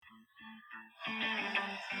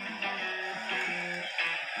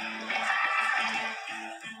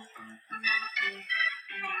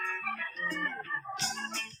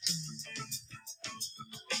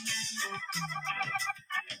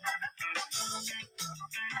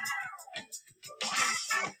We're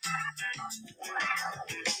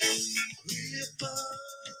above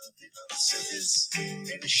the surface, and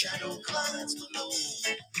the shadow climbs below.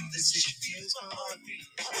 This issue feels my heartbeat.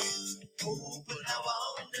 Oh, but how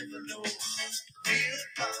I'll never know. We're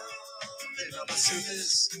above the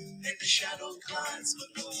surface, and the shadow climbs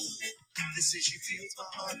below. This issue feels my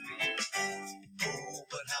heartbeat. Oh,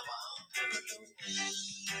 but how I'll never know.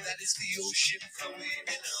 That is the ocean flowing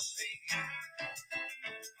in our veins.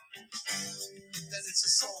 That it's a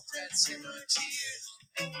salt that's in our tears.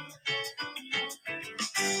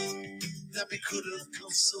 That we could have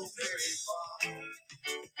come so very far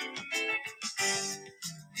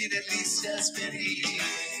in at least as many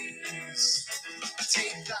years.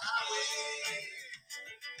 Take the highway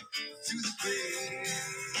through the great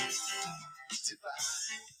divide.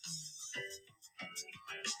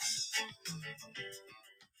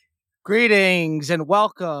 Greetings and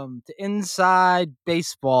welcome to Inside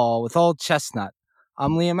Baseball with Old Chestnut.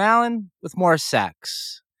 I'm Liam Allen with more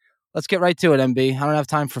Sacks. Let's get right to it, MB. I don't have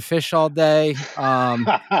time for fish all day. How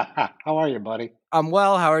are you, buddy? I'm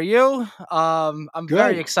well. How are you? I'm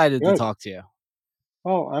very excited to talk to you.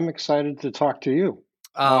 Well, I'm excited to talk to you.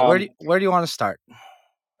 Where do you want to start?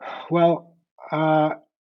 Well, I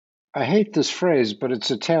hate this phrase, but it's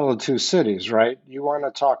a tale of two cities, right? You want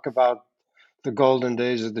to talk about the golden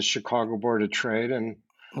days of the Chicago Board of Trade, and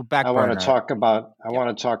I want to talk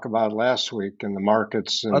about last week in the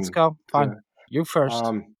markets. And let's go. Fine. You first.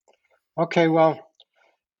 Okay. Well,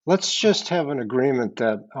 let's just have an agreement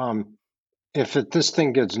that if this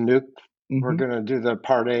thing gets nuked, we're going to do the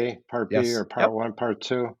part A, part B, or part 1, part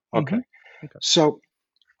 2. Okay. So,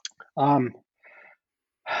 one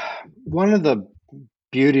of the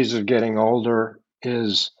beauties of getting older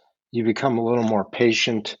is you become a little more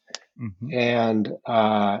patient and,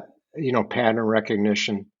 pattern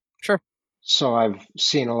recognition. Sure. So I've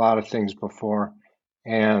seen a lot of things before,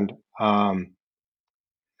 and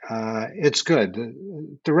it's good.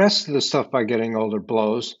 The rest of the stuff by getting older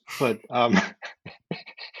blows, but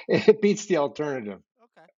it beats the alternative.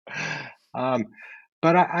 Okay.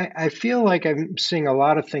 But I feel like I'm seeing a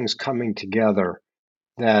lot of things coming together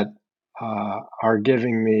that are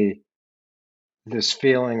giving me this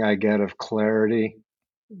feeling I get of clarity,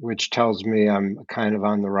 which tells me I'm kind of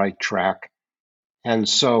on the right track. And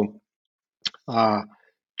so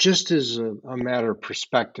just as a matter of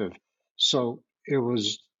perspective, so it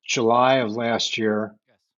was July of last year.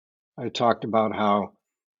 I talked about how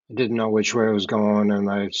I didn't know which way it was going, and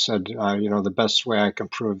I said, the best way I can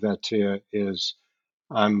prove that to you is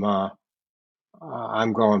I'm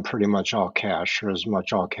going pretty much all cash, or as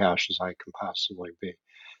much all cash as I can possibly be.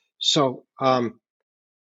 So I'm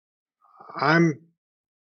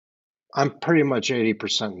pretty much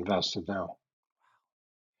 80% invested now,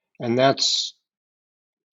 and that's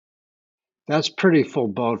pretty full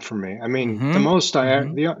boat for me. I mean, the most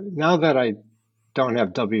now that I don't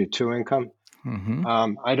have W-2 income,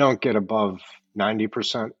 I don't get above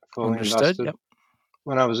 90% fully invested. Yep.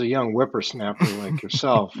 When I was a young whippersnapper like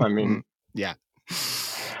yourself, I mean, yeah,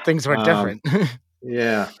 things were different.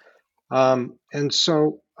 Yeah. And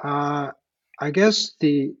so I guess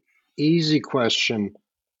the easy question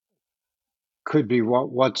could be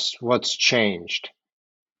what's changed.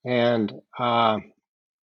 And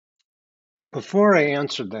before I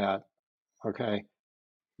answer that, okay,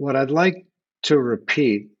 what I'd like to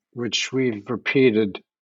repeat, which we've repeated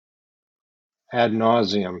ad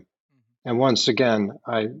nauseum, and once again,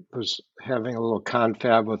 I was having a little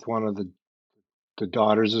confab with one of the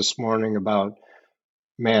daughters this morning about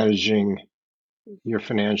managing your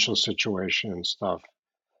financial situation and stuff.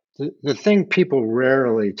 The thing people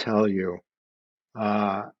rarely tell you,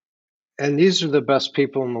 and these are the best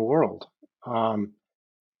people in the world,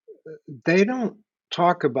 they don't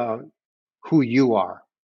talk about who you are.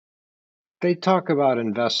 They talk about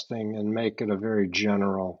investing and make it a very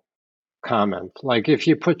general comment. Like if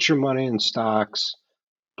you put your money in stocks,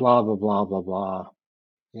 blah, blah, blah, blah, blah,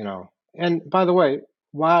 And by the way,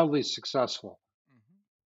 wildly successful.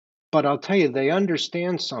 But I'll tell you, they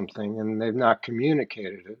understand something and they've not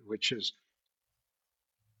communicated it, which is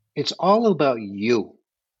it's all about you.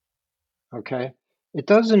 Okay? It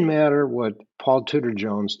doesn't matter what Paul Tudor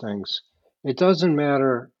Jones thinks. It doesn't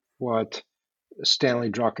matter what Stanley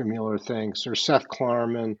Druckenmiller thinks or Seth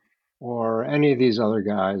Klarman or any of these other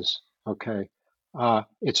guys. Okay?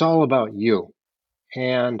 It's all about you.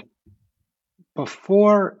 And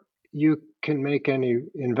before you can make any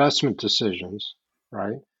investment decisions,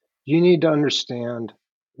 right, you need to understand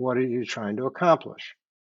what are you trying to accomplish.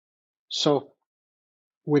 So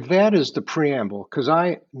with that as the preamble, because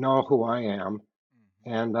I know who I am,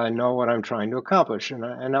 and I know what I'm trying to accomplish.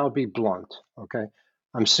 And I'll be blunt, okay?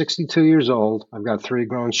 I'm 62 years old. I've got 3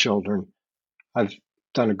 grown children. I've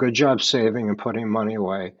done a good job saving and putting money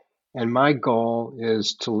away. And my goal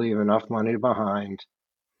is to leave enough money behind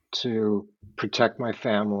to protect my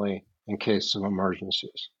family in case of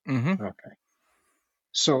emergencies. Mm-hmm. Okay.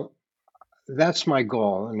 So that's my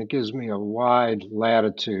goal, and it gives me a wide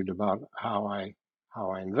latitude about how I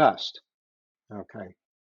invest. Okay.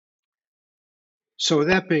 So with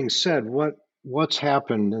that being said, what's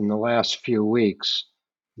happened in the last few weeks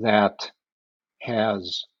that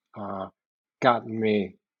has gotten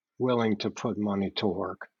me willing to put money to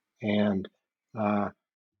work? And uh,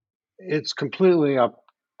 it's completely up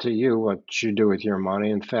to you what you do with your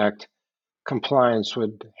money. In fact, compliance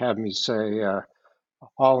would have me say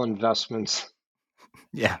all investments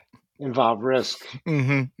Yeah. involve risk.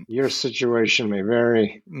 Mm-hmm. Your situation may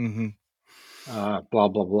vary, Mm-hmm. blah,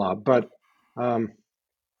 blah, blah. But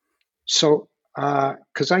so,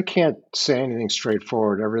 because I can't say anything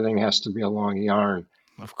straightforward, everything has to be a long yarn.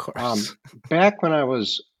 Of course. Back when I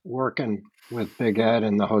was working with Big Ed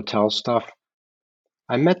and the hotel stuff,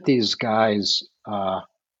 I met these guys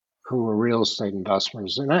who were real estate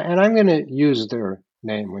investors, and I'm going to use their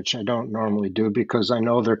name, which I don't normally do because I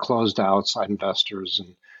know they're closed to outside investors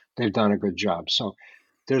and they've done a good job. So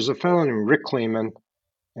there's a fellow named Rick Lehman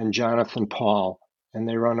and Jonathan Paul, and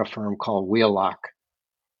they run a firm called Wheelock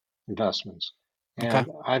Investments. Okay.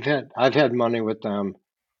 And I've had money with them,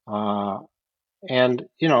 uh, and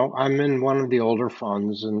you know I'm in one of the older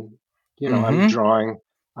funds, and you know I'm Mm-hmm. drawing.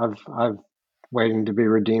 I've waiting to be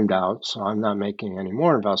redeemed out, so I'm not making any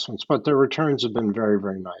more investments. But their returns have been very,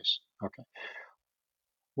 very nice. Okay,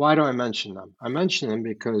 why do I mention them? I mention them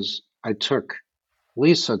because I took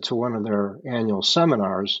Lisa to one of their annual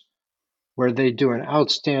seminars where they do an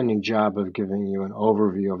outstanding job of giving you an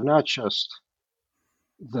overview of not just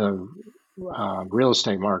the real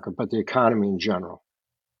estate market, but the economy in general.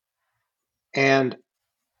 And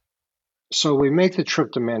so we make the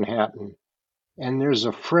trip to Manhattan, and there's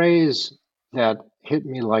a phrase that hit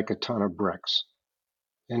me like a ton of bricks.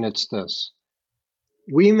 And it's this: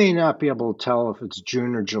 we may not be able to tell if it's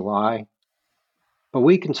June or July, but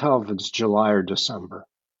we can tell if it's July or December.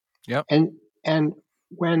 Yep. And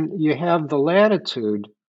when you have the latitude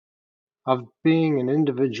of being an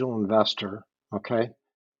individual investor, okay,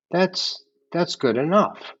 that's good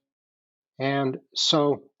enough. And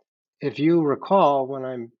so if you recall when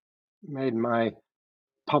I made my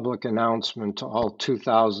public announcement to all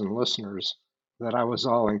 2,000 listeners that I was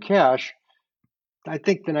all in cash, I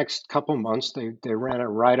think the next couple months they ran it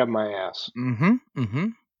right up my ass. Mm-hmm. Mm-hmm.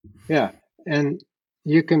 Yeah. And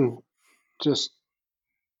you can just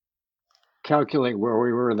calculate where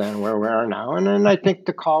we were then, where we are now. And then I think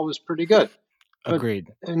the call was pretty good. But Agreed.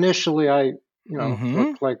 initially I, Mm-hmm.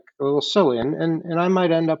 looked like a little silly. And I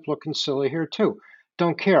might end up looking silly here too.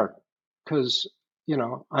 Don't care. Because,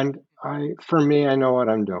 for me, I know what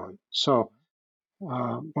I'm doing. So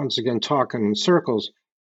once again, talking in circles,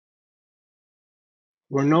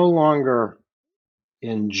 we're no longer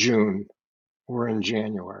in June, we're in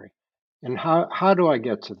January. And how do I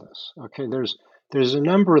get to this? Okay, there's a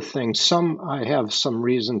number of things. Some I have some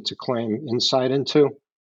reason to claim insight into,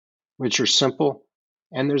 which are simple,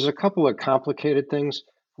 and there's a couple of complicated things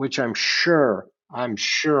which I'm sure I'm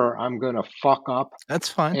going to fuck up. That's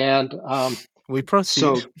fine. And We proceed.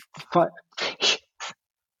 so,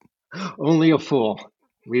 only a fool.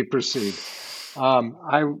 We proceed.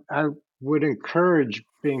 I would encourage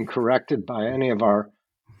being corrected by any of our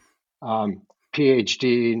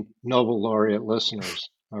PhD Nobel laureate listeners.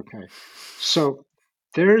 Okay, so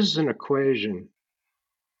there's an equation,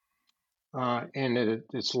 and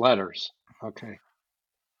it's letters. Okay,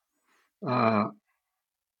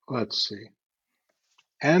 let's see.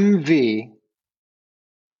 MV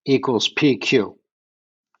equals PQ.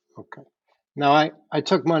 Okay. Now I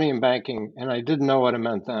took money in banking, and I didn't know what it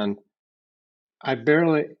meant then. I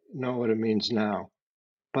barely know what it means now.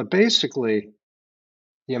 But basically,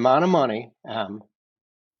 the amount of money, M,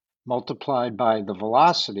 multiplied by the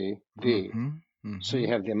velocity, V. Mm-hmm. Mm-hmm. So you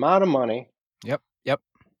have the amount of money. Yep. Yep.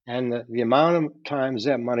 And the amount of times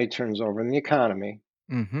that money turns over in the economy,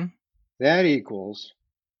 Mm-hmm. that equals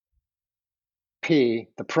P,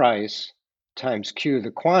 the price, times Q,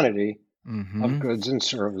 the quantity Mm-hmm. of goods and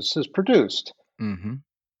services produced. Mm-hmm.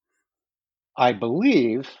 I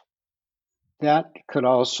believe that could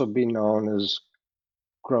also be known as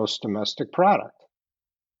gross domestic product.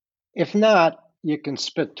 If not, you can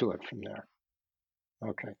spit to it from there.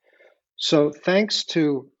 Okay. So thanks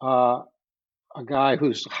to a guy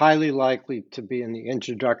who's highly likely to be in the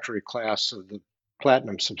introductory class of the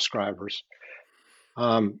Platinum subscribers,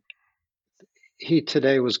 He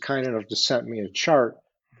today was kind enough to send me a chart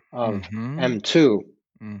of Mm-hmm. M2,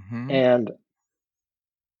 Mm-hmm. and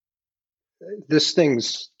this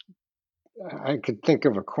thing's, I could think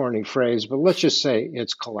of a corny phrase, but let's just say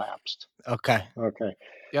it's collapsed. Okay. Okay.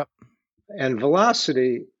 Yep. And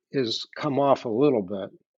velocity is come off a little bit,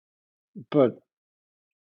 but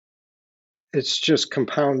it's just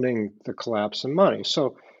compounding the collapse in money.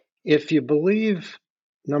 So if you believe,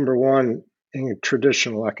 number one, in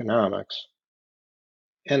traditional economics,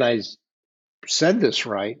 and I said this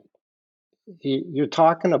right, you're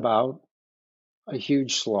talking about a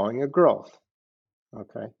huge slowing of growth.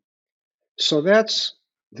 Okay. So that's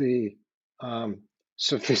the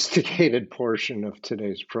sophisticated portion of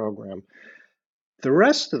today's program. The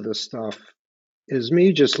rest of the stuff is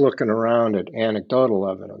me just looking around at anecdotal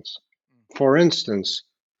evidence. For instance,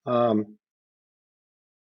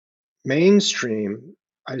 mainstream,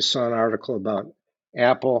 I saw an article about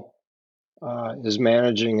Apple is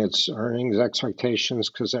managing its earnings expectations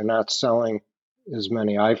because they're not selling as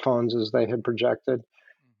many iPhones as they had projected.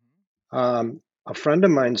 A friend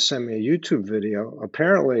of mine sent me a YouTube video.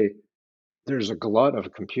 Apparently, there's a glut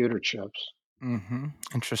of computer chips. Mm-hmm.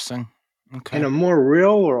 Interesting. Okay. In a more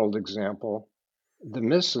real world example, the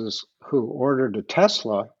missus who ordered a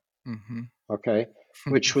Tesla, Mm-hmm. okay,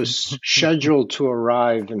 which was scheduled to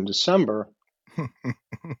arrive in December,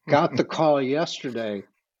 got the call yesterday,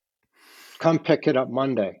 come pick it up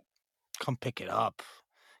Monday. Come pick it up.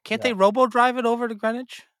 Can't Yeah. they robo drive it over to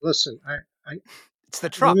Greenwich? Listen, It's the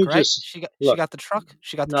let truck, me right? just She look. got the truck.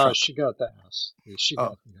 She got the No, truck. she got the S. She Oh,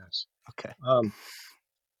 got the S. okay.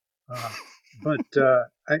 But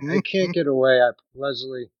I can't get away.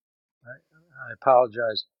 Leslie, I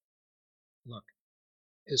apologize. Look,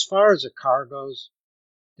 as far as a car goes,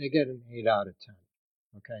 they get an 8 out of 10.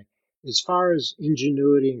 Okay. As far as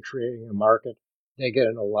ingenuity in creating a market, they get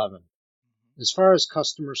an 11. As far as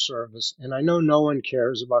customer service, and I know no one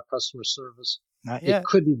cares about customer service, Not it yet.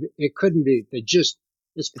 couldn't be. It's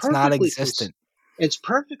not existent. It's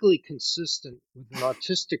perfectly consistent with an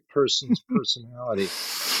autistic person's personality.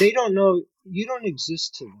 They don't know, you don't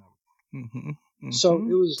exist to them. Mm-hmm. So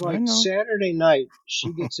Mm-hmm. it was I like know. Saturday night,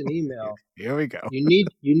 she gets an email. Here we go. You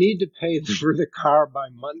need to pay for the car by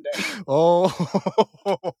Monday. Oh.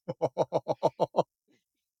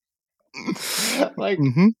 Like,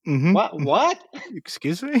 Mm-hmm. Mm-hmm. what?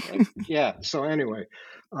 Excuse me? Like, yeah. So anyway,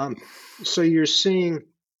 so you're seeing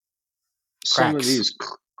some of Cracks. these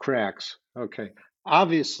cracks. Okay.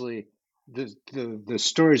 Obviously, the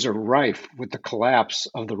stories are rife with the collapse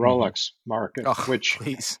of the Rolex market, Oh, which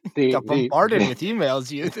please. the Got bombarded with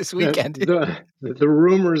emails you this weekend. the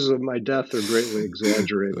rumors of my death are greatly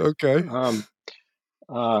exaggerated. Okay.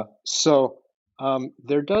 So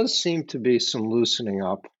there does seem to be some loosening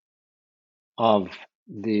up of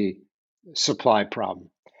the supply problem.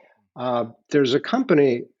 There's a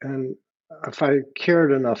company, and if I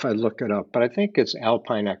cared enough, I'd look it up, but I think it's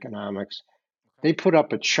Alpine Economics. They put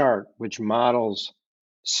up a chart which models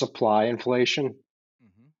supply inflation,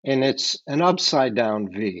 and it's an upside down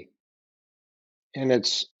V, and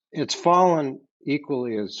it's fallen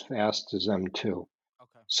equally as fast as M2. Okay.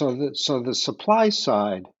 So the supply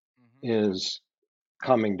side is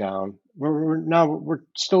coming down. We're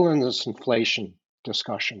still in this inflation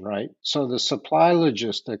discussion, right? So the supply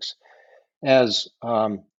logistics, as a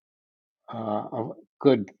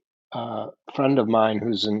good friend of mine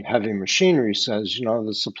who's in heavy machinery says,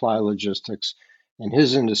 the supply logistics in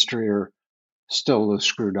his industry are still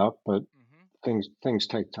screwed up, but things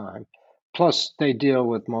take time. Plus, they deal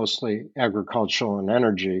with mostly agricultural and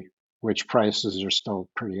energy, which prices are still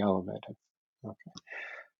pretty elevated. Okay.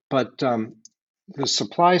 But the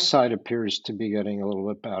supply side appears to be getting a little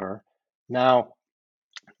bit better. Now,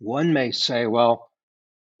 one may say, well,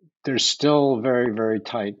 there's still a very, very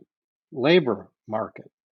tight labor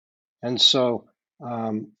market. And so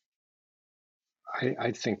I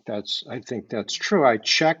think that's true. I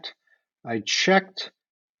checked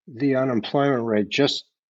the unemployment rate just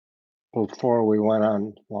before we went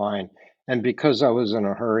online, and because I was in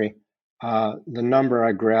a hurry, the number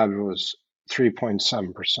I grabbed was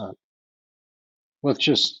 3.7%. Let's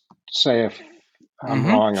just say if I'm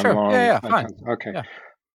wrong, I'm Sure. wrong. Yeah, fine. Okay. Yeah.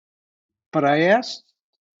 But I asked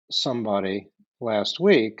somebody last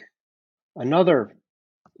week, another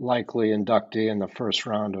likely inductee in the first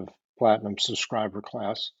round of Platinum subscriber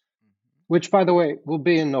class, which, by the way, will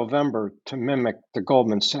be in November to mimic the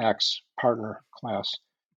Goldman Sachs partner class.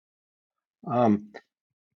 I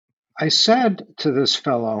said to this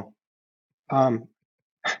fellow, that's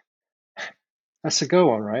a good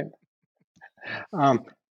one, right?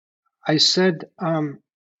 I said,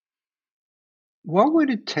 What would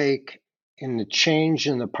it take in the change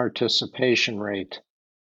in the participation rate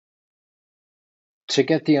to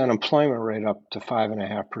get the unemployment rate up to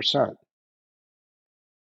 5.5%?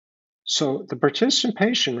 So the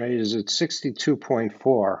participation rate is at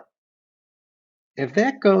 62.4. If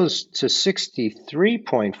that goes to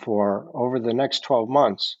 63.4 over the next 12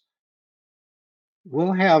 months,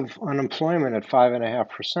 we'll have unemployment at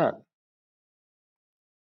 5.5%.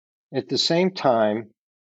 At the same time,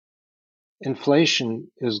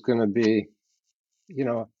 inflation is going to be,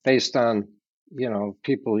 based on,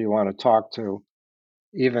 people you want to talk to,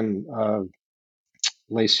 even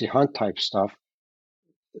Lacey Hunt type stuff,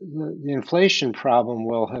 the inflation problem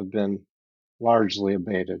will have been largely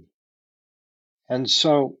abated. And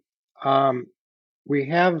so we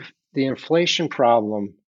have the inflation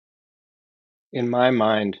problem, in my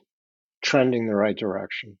mind, trending the right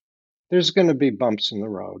direction. There's going to be bumps in the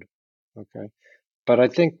road, okay? But I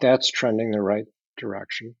think that's trending the right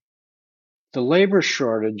direction. The labor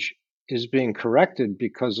shortage is being corrected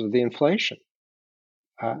because of the inflation.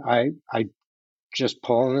 I just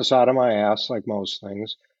pulling this out of my ass like most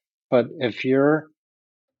things, but if you're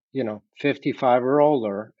 55 or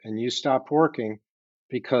older and you stopped working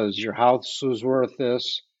because your house was worth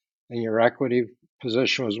this and your equity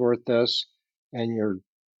position was worth this and your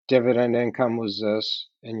dividend income was this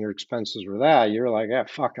and your expenses were that, you're like, yeah,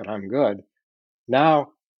 fuck it, I'm good. Now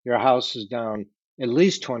your house is down at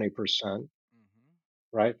least 20%,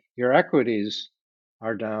 right? Your equities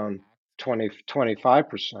are down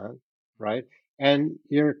 25%, right? And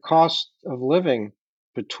your cost of living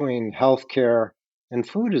between healthcare and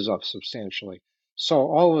food is up substantially.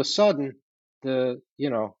 So all of a sudden,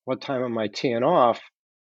 what time am I teeing off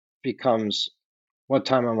becomes what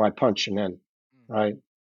time am I punching in, right?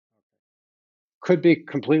 Could be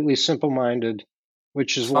completely simple-minded,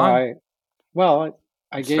 which is why, well,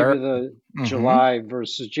 I gave you the July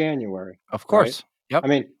versus January. Of course. Right? Yep. I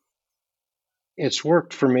mean, it's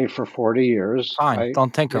worked for me for 40 years. Fine.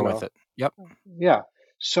 Don't tinker with it. Yep. Yeah.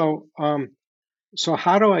 So, so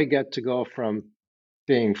how do I get to go from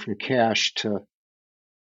being from cash to,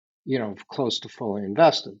 close to fully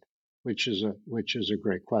invested, which is a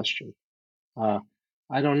great question. I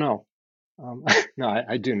don't know. No,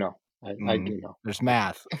 I do know. I do know. There's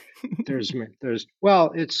math.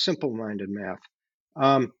 Well, it's simple-minded math.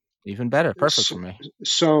 Even better. Perfect for me.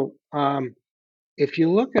 So, if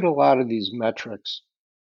you look at a lot of these metrics,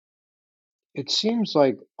 it seems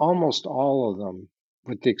like almost all of them,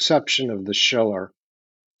 with the exception of the Schiller,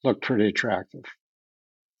 look pretty attractive.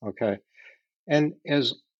 Okay. And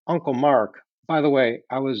as Uncle Mark, by the way,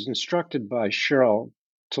 I was instructed by Cheryl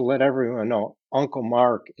to let everyone know Uncle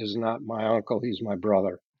Mark is not my uncle, he's my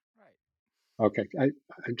brother. Right. Okay. I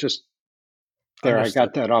just there, understood. I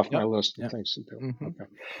got that off my list of things to do. Okay.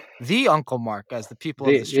 The Uncle Mark, as the people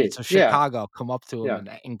of the streets of Chicago come up to him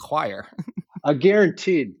and inquire. A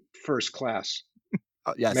guaranteed first class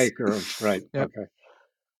yes. maker of, right. Yep.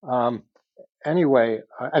 Okay. Anyway,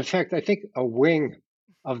 in fact, I think a wing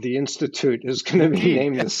of the Institute is going to be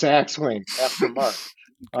named the Sachs Wing after Mark.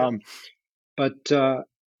 Okay. But a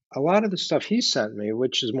lot of the stuff he sent me,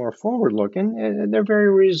 which is more forward-looking, they're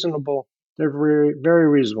very reasonable. They're very, very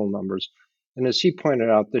reasonable numbers. And as he pointed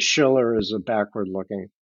out, the Schiller is a backward-looking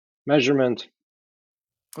measurement.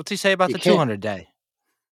 What's he say about the 200-day?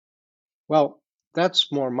 Well,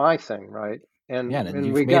 that's more my thing, right? And yeah, and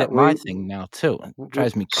you've made it my thing now too. It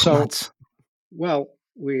drives me nuts. Well,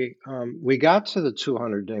 we got to the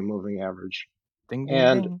 200-day moving average. Ding, ding,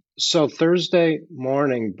 and ding. So Thursday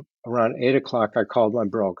morning around 8 o'clock, I called my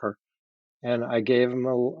broker and I gave him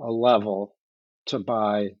a level to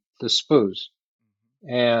buy the SPOOs.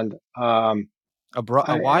 And a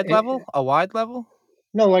wide level? A wide level?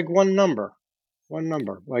 No, like one number.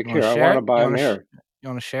 Like, here, I want to buy them here. You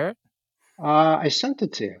want to share it? I sent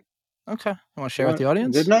it to you. Okay. You want to share with the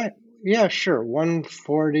audience? Didn't I? Yeah, sure.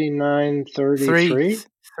 149.33.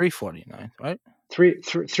 349, right?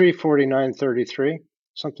 349.33,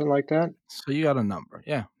 something like that. So you got a number.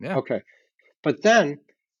 Yeah. Okay. But then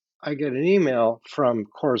I get an email from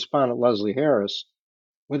correspondent Leslie Harris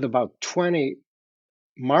with about 20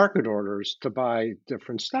 market orders to buy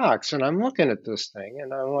different stocks. And I'm looking at this thing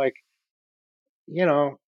and I'm like,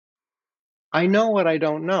 I know what I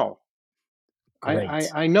don't know.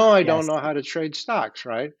 I know I don't know how to trade stocks,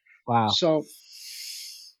 right? Wow. So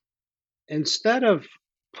instead of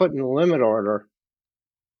putting a limit order,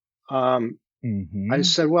 I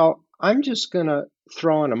said, well, I'm just going to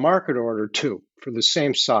throw in a market order too for the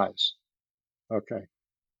same size. Okay.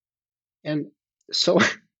 And so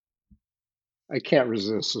I can't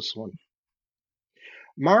resist this one.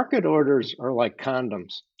 Market orders are like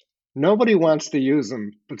condoms. Nobody wants to use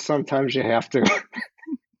them, but sometimes you have to.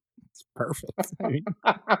 Perfect. I mean,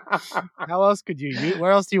 how else could you use?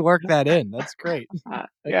 Where else do you work that in? That's great.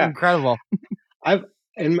 Yeah, Incredible. I've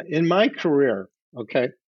in my career, okay,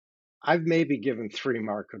 I've maybe given 3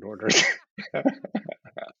 market orders. Well,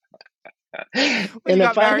 And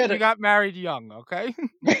if I had you got married young, okay?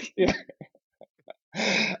 yeah,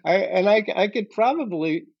 I could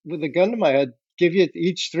probably, with a gun to my head, give you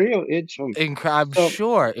each 3 of each of them. I'm So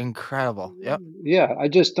sure. Incredible. Yep. yeah, I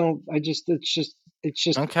just don't. It's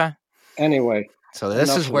just Okay. anyway. So this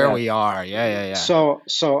Enough is of where that. we are. Yeah. So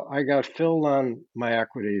I got filled on my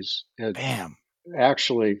equities at Bam.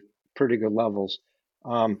 actually pretty good levels.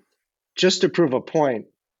 Just to prove a point,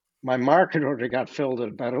 my market order got filled at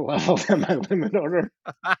a better level than my limit order.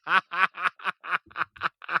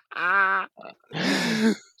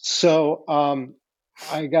 So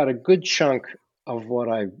I got a good chunk of what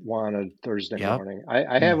I wanted Thursday Yep. morning.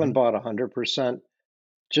 I haven't bought 100%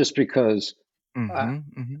 just because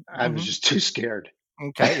I was just too scared.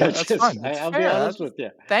 Okay. Yeah, that's fine. That's I'll be fair. honest with you.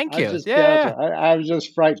 Thank I'll you. just be honest Yeah. with you. I was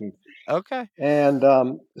just frightened. Okay. And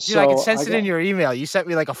Dude, I could so sense I it in got your email. You sent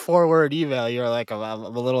me like a 4-word email. You're like, I'm a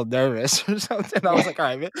little nervous or something. I was like, all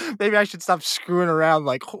right, maybe I should stop screwing around,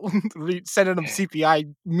 like sending them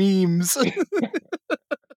CPI memes.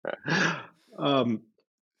 um,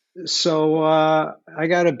 so I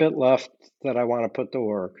got a bit left that I want to put to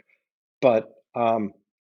work, but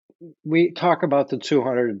we talk about the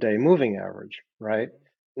 200-day moving average, right?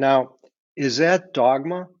 Now, is that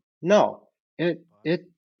dogma? No. It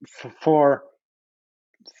for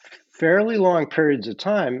fairly long periods of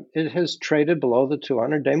time, it has traded below the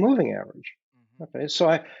 200-day moving average. Okay,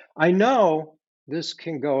 so I know this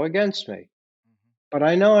can go against me, but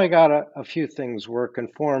I know I got a few things working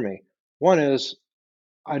for me. One is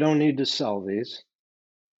I don't need to sell these.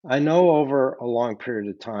 I know over a long period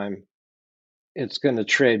of time, it's going to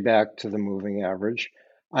trade back to the moving average.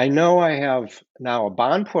 I know I have now a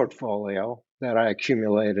bond portfolio that I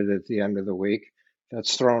accumulated at the end of the week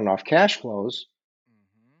that's throwing off cash flows.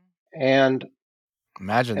 And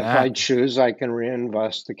Imagine if I that. choose, I can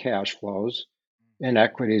reinvest the cash flows in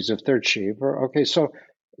equities if they're cheaper. Okay,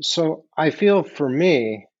 so I feel for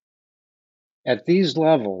me at these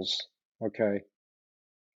levels, okay,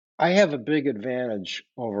 I have a big advantage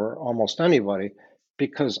over almost anybody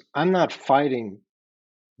because I'm not fighting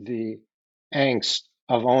the angst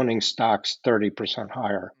of owning stocks 30%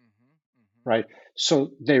 higher, right?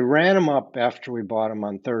 So they ran them up after we bought them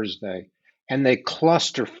on Thursday and they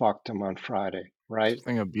cluster fucked them on Friday, right?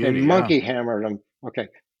 Thing of They beauty, yeah. monkey hammered them. Okay.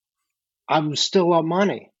 I'm still up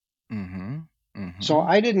money. So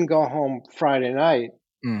I didn't go home Friday night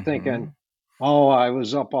thinking, oh, I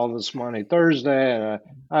was up all this money Thursday. And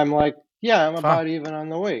I'm like, yeah, I'm Fine. about even on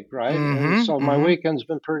the week, right? And so my weekend's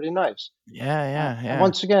been pretty nice. Yeah.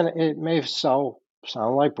 Once again, it may sound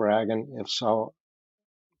like bragging. If so,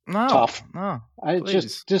 No, tough.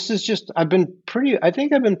 please. I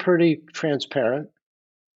think I've been pretty transparent,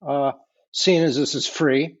 seeing as this is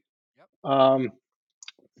free.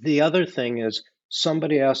 The other thing is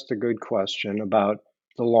somebody asked a good question about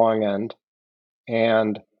the long end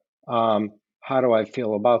and how do I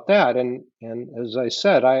feel about that? And as I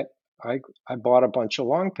said, I bought a bunch of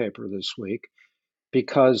long paper this week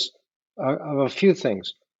because of a few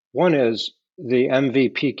things. One is the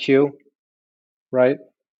MVPQ, right?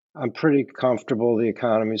 I'm pretty comfortable the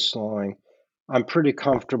economy's slowing. I'm pretty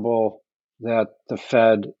comfortable that the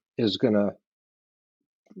Fed is going to,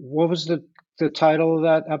 what was the title of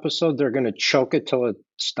that episode? They're going to choke it till it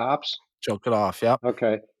stops. Choke it off. Yep.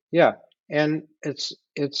 Okay. Yeah. And it's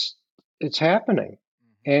happening.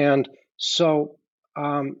 And so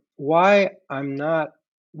why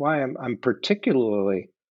I'm particularly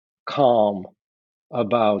calm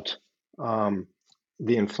about the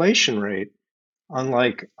inflation rate,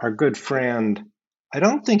 unlike our good friend, I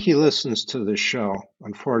don't think he listens to the show,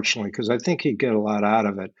 unfortunately, because I think he'd get a lot out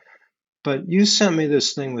of it. But you sent me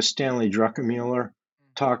this thing with Stanley Druckenmiller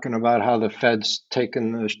talking about how the Fed's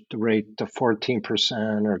taken the rate to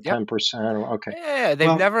 14% or 10%. Okay. Yeah,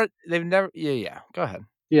 they've never. Yeah. Go ahead.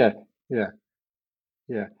 Yeah.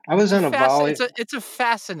 I was on a It's a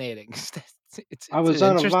fascinating. I was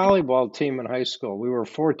on a volleyball team in high school. We were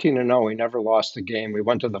 14-0. We never lost a game. We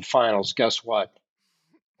went to the finals. Guess what?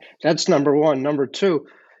 That's number one. Number two,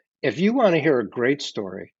 if you want to hear a great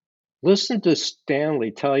story, listen to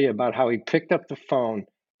Stanley tell you about how he picked up the phone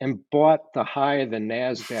and bought the high of the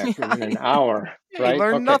NASDAQ within an hour. Yeah, right? he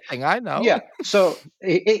learned nothing. I know. Yeah. So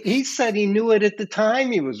he said he knew it at the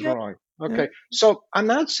time he was wrong. Okay. So I'm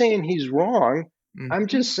not saying he's wrong. I'm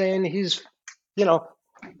just saying he's,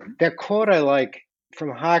 that quote I like,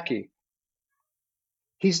 from hockey.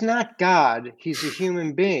 He's not God. He's a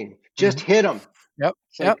human being. Just hit him. Yep.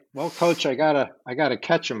 It's like, well, coach, I gotta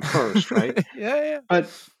catch him first, right? Yeah.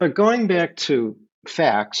 But going back to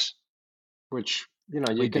facts, which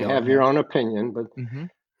you can have your own opinion, but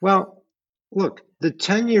well, look, the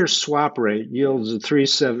 10-year swap rate yields a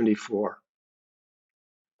 374.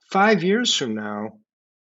 5 years from now,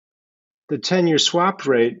 the 10-year swap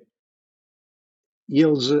rate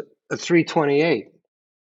yields a 328.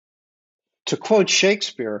 To quote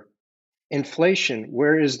Shakespeare, inflation,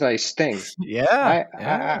 where is thy sting? Yeah.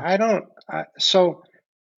 I don't. So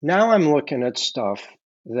now I'm looking at stuff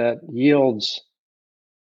that yields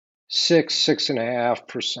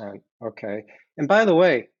 6.5%. Okay. And by the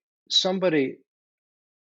way,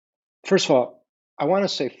 first of all, I want to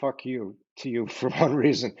say fuck you to you for one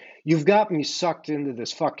reason. You've got me sucked into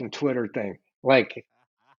this fucking Twitter thing. Like,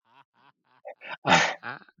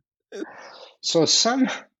 so I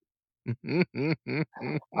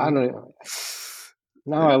don't know.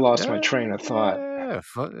 Now I lost my train of thought. Yeah,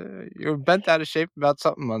 you're bent out of shape about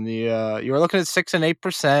something on the. You were looking at 6 and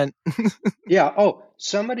 8%. Yeah. Oh,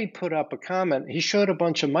 somebody put up a comment. He showed a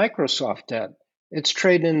bunch of Microsoft debt. It's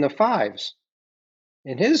trading in the fives.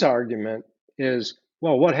 And his argument is,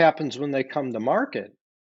 well, what happens when they come to market?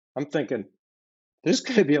 I'm thinking, there's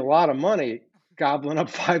going to be a lot of money gobbling up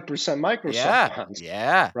 5% Microsoft bonds.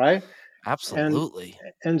 Yeah. Right? Absolutely.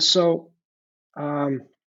 And so,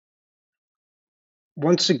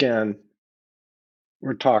 once again,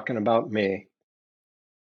 we're talking about me.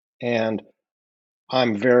 And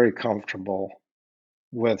I'm very comfortable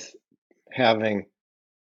with having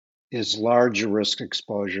as large a risk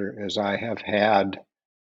exposure as I have had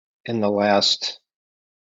in the last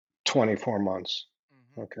 24 months.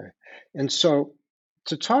 Okay. And so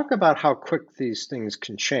to talk about how quick these things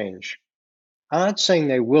can change, I'm not saying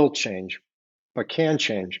they will change, but can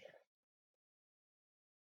change.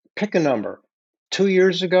 Pick a number. 2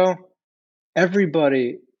 years ago,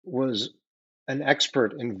 everybody was an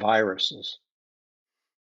expert in viruses,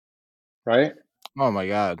 right? Oh my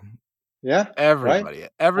God. Yeah. Everybody.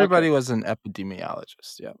 Right? Everybody was an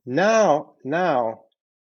epidemiologist. Yeah. Now,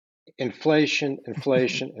 inflation.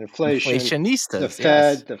 Inflationistas.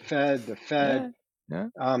 The Fed. Yeah.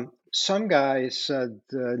 Some guy said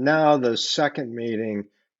now the second meeting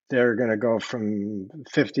they're going to go from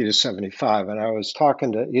 50 to 75. And I was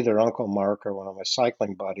talking to either Uncle Mark or one of my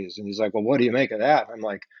cycling buddies, and he's like, "Well, what do you make of that?" I'm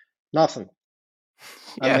like, "Nothing.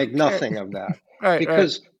 I make nothing of that."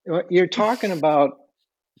 Because you're talking about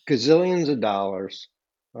gazillions of dollars.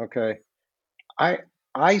 Okay,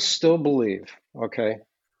 I still believe. Okay.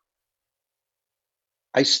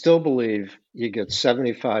 I still believe you get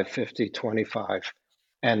 75, 50, 25,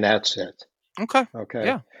 and that's it. Okay. Okay.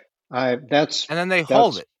 Yeah. And then they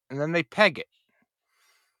hold it, and then they peg it.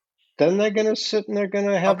 Then they're going to sit and they're going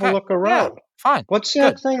to have a look around. Yeah, fine. What's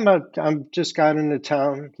that thing about I'm just got into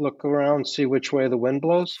town, look around, see which way the wind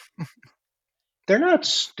blows? They're not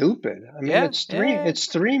stupid. I mean, it's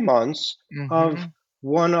 3 months of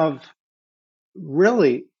one of,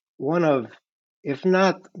 if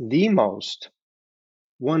not the most,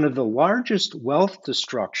 one of the largest wealth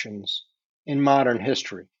destructions in modern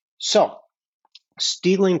history. So,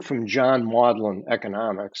 stealing from John Maudlin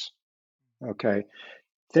Economics, okay,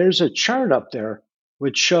 there's a chart up there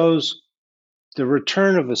which shows the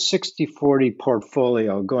return of a 60-40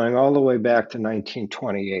 portfolio going all the way back to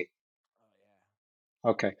 1928.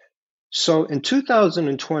 Okay, so in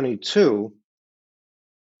 2022,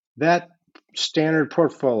 that standard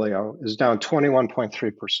portfolio is down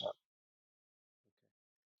 21.3%.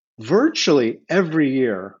 Virtually every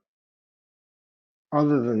year,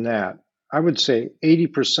 other than that, I would say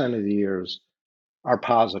 80% of the years are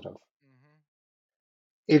positive.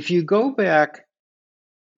 If you go back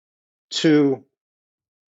to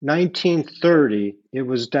 1930, it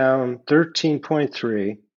was down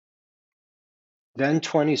 13.3, then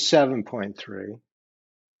 27.3.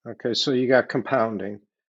 Okay, so you got compounding.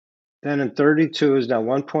 Then in 32 is down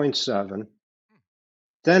 1.7.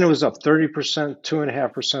 Then it was up 30%,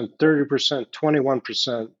 2.5%, 30%,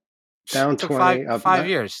 21%, down 20. Took 5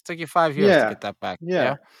 years. It took you 5 years to get that back.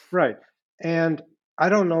 Yeah, right. And I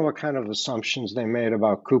don't know what kind of assumptions they made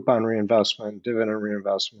about coupon reinvestment, dividend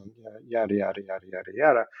reinvestment, yada, yada, yada, yada,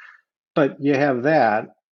 yada. But you have that,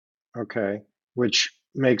 okay, which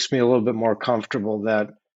makes me a little bit more comfortable that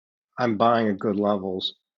I'm buying at good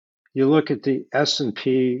levels. You look at the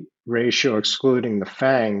S&P ratio excluding the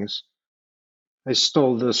FANGs. I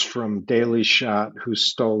stole this from Daily Shot, who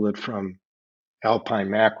stole it from Alpine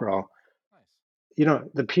Macro.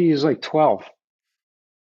 The P is like 12.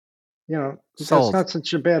 That's not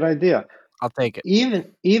such a bad idea. I'll take it.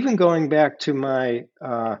 even going back to my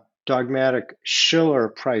dogmatic Shiller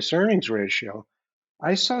price earnings ratio,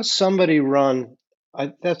 I saw somebody run.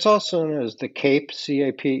 That's also known as the CAPE,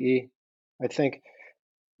 CAPE. I think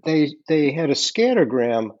they had a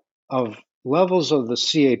scattergram of levels of the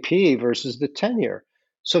CAP versus the 10-year.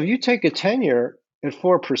 So if you take a 10-year at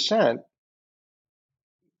 4%,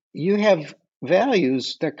 you have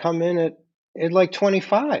values that come in at like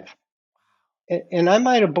 25. And I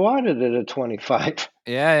might have bought it at a 25.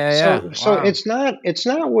 Yeah. So Wow. it's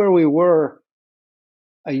not where we were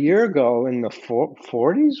a year ago in the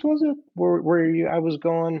 40s, was it? Where I was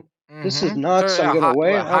going, this is nuts, I'm going to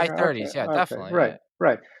wait. High Okay, 30s. Yeah, okay, definitely. right, Yeah.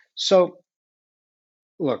 right. So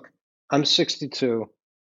look, I'm 62.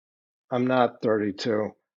 I'm not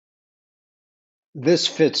 32. This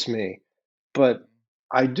fits me, but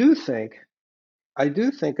I do think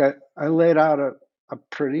I laid out a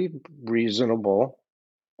pretty reasonable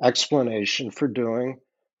explanation for doing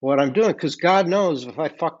what I'm doing, because God knows if I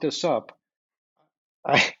fuck this up,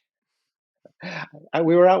 I,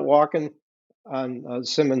 we were out walking on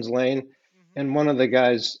Simmons Lane, and one of the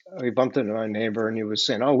guys, we bumped into my neighbor, and he was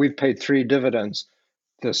saying, "Oh, we've paid 3 dividends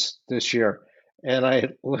this year," and I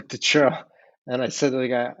looked at Cheryl, and I said to the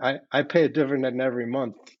guy, "I pay a dividend every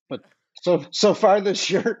month, but so far this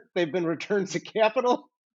year they've been returns to capital."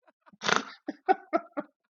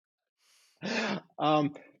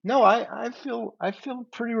 No, I feel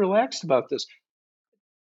pretty relaxed about this.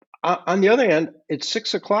 On the other hand, it's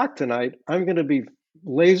 6 o'clock tonight. I'm going to be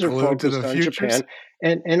laser Glued to the focused on futures.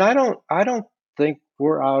 Japan, and I don't think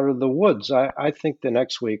we're out of the woods. I think the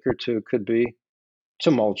next week or two could be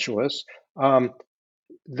tumultuous.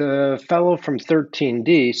 The fellow from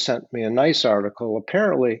 13D sent me a nice article.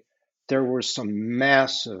 Apparently, there were some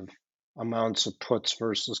massive amounts of puts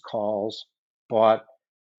versus calls bought,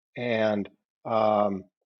 and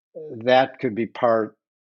that could be part,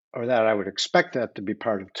 or that I would expect that to be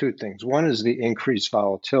part of two things. One is the increased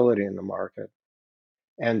volatility in the market,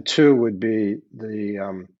 and two would be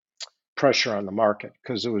the pressure on the market,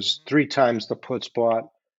 because it was 3 times the puts bought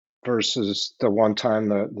versus the one time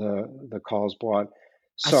the calls bought.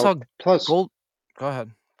 I saw So plus, gold. Go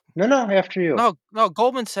ahead. no, after you. No.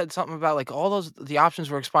 Goldman said something about like all the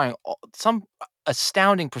options were expiring. Some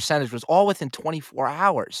astounding percentage was all within 24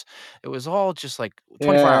 hours. It was all just like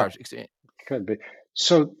 24 Yeah, hours. could be.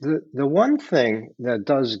 So the one thing that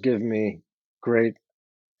does give me great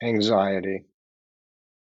anxiety,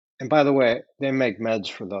 and by the way, they make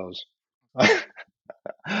meds for those.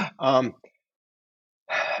 um,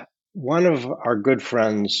 One of our good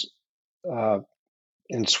friends uh,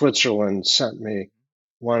 in Switzerland sent me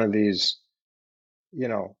one of these,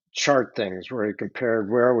 chart things where he compared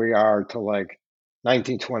where we are to like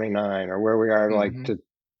 1929, or where we are like Mm-hmm.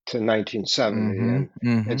 to 1970, Mm-hmm. and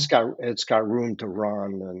Mm-hmm. it's got room to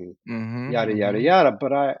run and yada yada Mm-hmm. yada.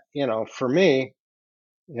 But for me,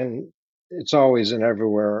 and it's always and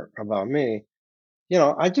everywhere about me,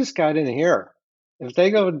 I just got in here. If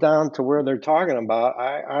they go down to where they're talking about,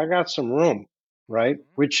 I got some room, right?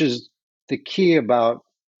 Which is the key about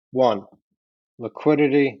one,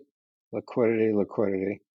 liquidity,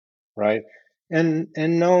 liquidity, right? And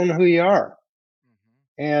knowing who you are.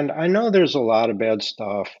 And I know there's a lot of bad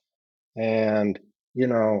stuff, and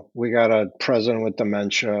we got a president with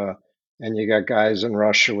dementia, and you got guys in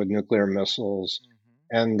Russia with nuclear missiles,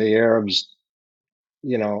 and the Arabs,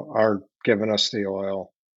 are giving us the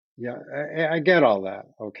oil. Yeah, I get all that,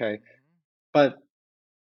 okay? But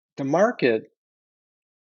the market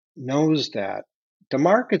knows that. The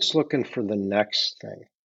market's looking for the next thing,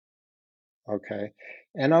 okay?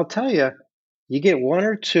 And I'll tell you, you get one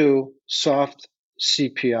or two soft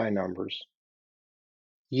CPI numbers,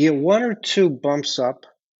 you get one or two bumps up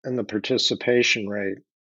in the participation rate,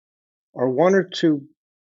 or one or two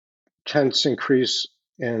tenths increase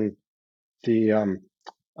in the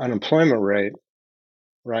unemployment rate,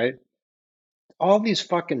 right? All these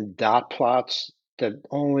fucking dot plots that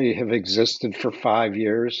only have existed for 5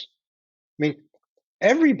 years. I mean,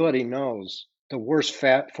 everybody knows the worst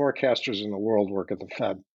fat forecasters in the world work at the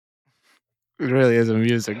Fed. It really is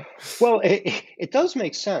amusing. Well, it does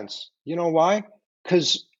make sense. You know why?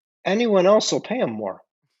 Because anyone else will pay them more.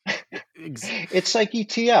 It's like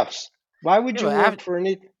ETFs. Why would Yeah, you work for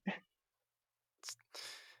an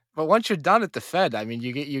but once you're done at the Fed, I mean,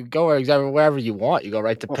 you go wherever you want. You go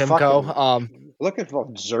right to Well, PIMCO. look at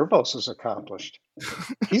what Zerbos has accomplished.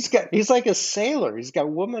 He's like a sailor. He's got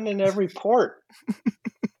women in every port.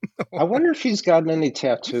 I wonder if he's gotten any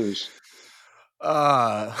tattoos.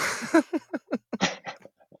 Uh,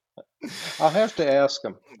 I'll have to ask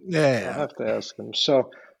him. I'll yeah. have to ask him. So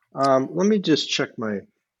let me just check my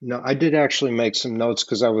No, I did actually make some notes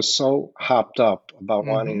because I was so hopped up about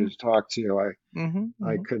wanting Mm-hmm. to talk to you. I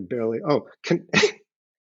Mm-hmm. could barely. Oh,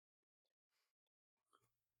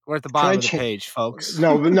 We're at the can I bottom of the change? page, folks.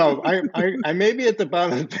 No, but no. I may be at the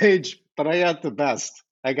bottom of the page, but I got the best.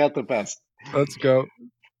 I got the best. Let's go.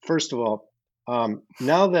 First of all,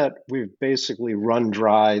 now that we've basically run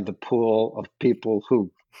dry the pool of people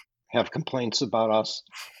who have complaints about us,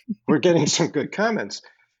 we're getting some good comments.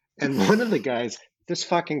 And one of the guys, this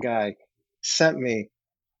fucking guy, sent me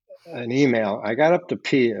an email. I got up to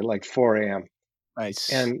pee at like 4 a.m.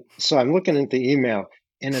 Nice. And so I'm looking at the email,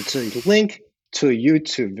 and it's a link to a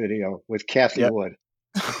YouTube video with Kathy Yep. Wood.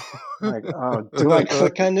 I'm like, oh, do I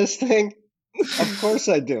click on this thing? Of course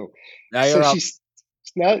I do. Now So you're up. she's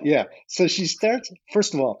now, yeah. So she starts,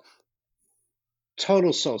 first of all,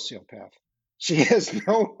 total sociopath. She has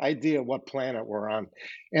no idea what planet we're on.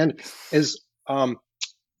 And as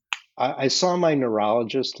I saw my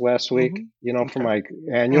neurologist last week, Mm-hmm. for Okay. my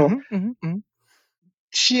annual. Mm-hmm. Mm-hmm.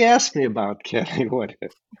 She asked me about Kathy Wood.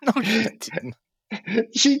 No, she didn't.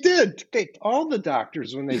 She did. All the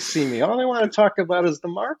doctors, when they see me, all they want to talk about is the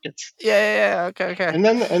markets, Yeah. Okay. and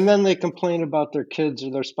then they complain about their kids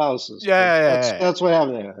or their spouses. Yeah. That's what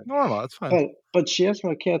happened. Normal. That's fine. But she asked me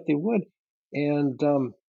about Kathy Wood, and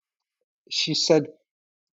she said,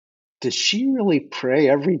 "Does she really pray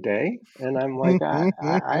every day?" And I'm like,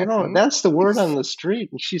 I don't. That's the word on the street.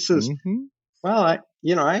 And she says, Mm-hmm. "Well,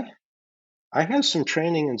 I have some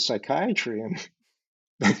training in psychiatry, and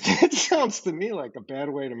that sounds to me like a bad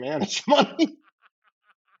way to manage money."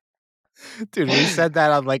 Dude, we said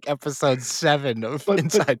that on like episode 7 of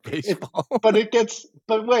Inside Baseball. But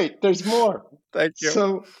wait, there's more. Thank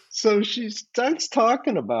you. So she starts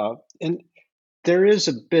talking about, and there is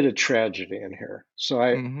a bit of tragedy in here. So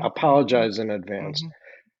I Mm-hmm. apologize in advance. Mm-hmm.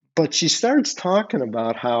 But she starts talking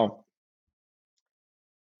about how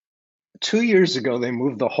 2 years ago they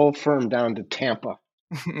moved the whole firm down to Tampa.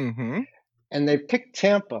 Mm-hmm. And they picked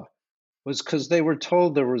Tampa was because they were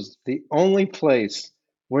told there was the only place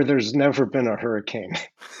where there's never been a hurricane.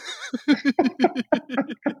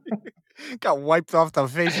 Got wiped off the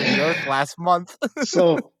face of the earth last month.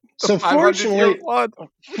 So The 500-year flood.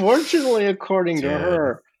 fortunately, according to Dude.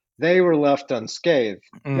 her, they were left unscathed.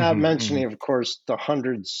 Not Mm-hmm. mentioning, of course, the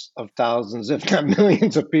hundreds of thousands, if not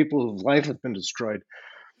millions, of people whose life has been destroyed.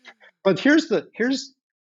 But tell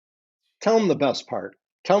him the best part.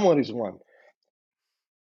 Tell him what he's won.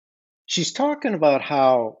 She's talking about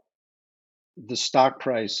how the stock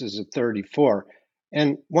price is at 34.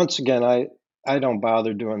 And once again, I don't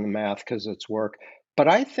bother doing the math because it's work. But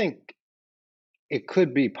I think it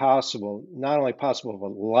could be possible, not only possible,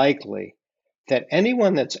 but likely, that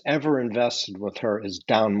anyone that's ever invested with her is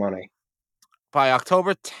down money. By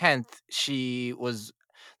October 10th, she was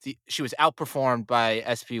outperformed by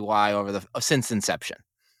SPY over since inception.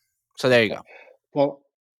 So there you go. Well,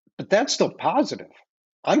 but that's still positive.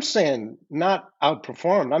 I'm saying not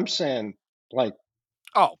outperformed. I'm saying like,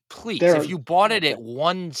 oh please! If you bought it at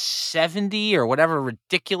 170 or whatever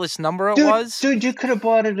ridiculous number it was, dude, you could have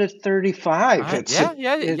bought it at 35.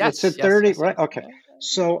 It's at 30, right? Okay.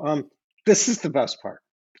 So this is the best part,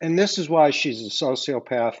 and this is why she's a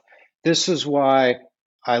sociopath. This is why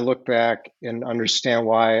I look back and understand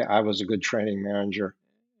why I was a good trading manager,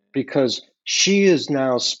 because she has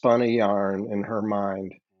now spun a yarn in her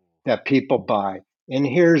mind that people buy. And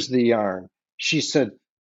here's the yarn. She said,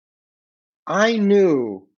 I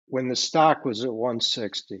knew when the stock was at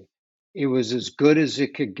 160, it was as good as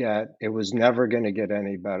it could get. It was never going to get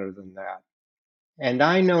any better than that. And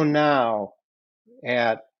I know now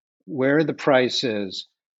at where the price is,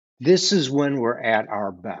 this is when we're at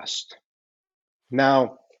our best.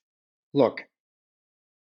 Now, look,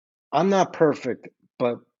 I'm not perfect,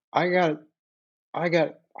 but I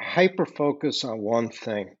got hyper focus on one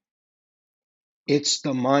thing. It's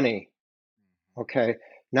the money, okay?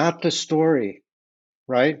 Not the story,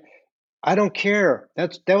 right? I don't care.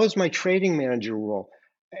 That was my trading manager rule.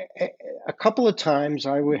 A couple of times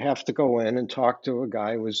I would have to go in and talk to a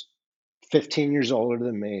guy who was 15 years older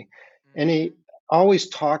than me, and he always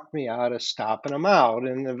talked me out of stopping him out.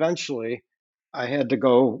 And eventually, I had to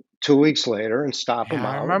go 2 weeks later and stop him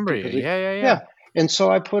out. I remember you. Yeah. And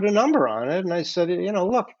so I put a number on it, and I said,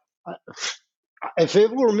 look, if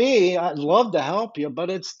it were me, I'd love to help you, but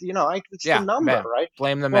it's the number, right?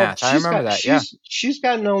 Blame the math. I remember that. She's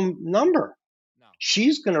got no number. No.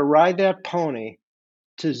 She's going to ride that pony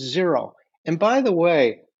to zero. And by the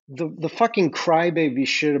way, the fucking crybaby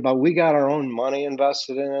shit about we got our own money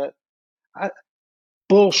invested in it,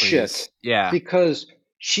 bullshit. Please. Yeah. Because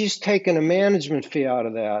she's taken a management fee out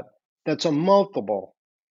of that. That's a multiple.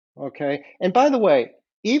 Okay. And by the way,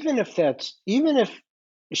 even if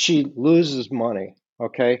she loses money,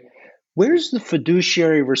 okay, where's the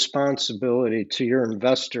fiduciary responsibility to your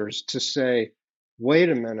investors to say, wait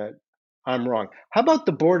a minute, I'm wrong? How about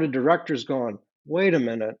the board of directors going, wait a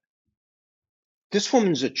minute, this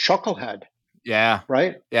woman's a chucklehead, Yeah.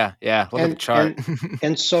 right? Yeah. Yeah. Look at the And chart. and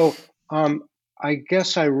and so I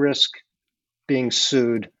guess I risk being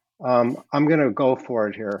sued. I'm going to go for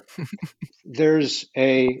it here. There's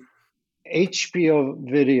a HBO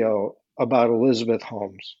video about Elizabeth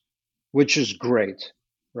Holmes, which is great,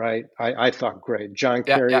 right? I thought great. John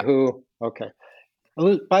Yeah. Kerry, Yeah. who? Okay.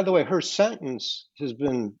 By the way, her sentence has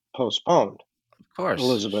been postponed. Of course.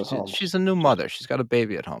 Elizabeth Holmes. She's a new Just, mother. She's got a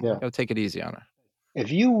baby at home. yeah. You got to take it easy on her.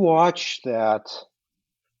 If you watch that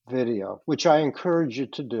video, which I encourage you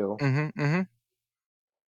to do, Mm-hmm. Mm-hmm.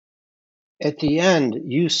 at the end,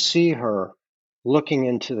 you see her looking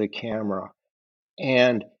into the camera,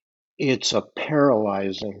 and it's a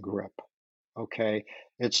paralyzing grip. Okay.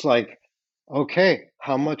 It's like, okay,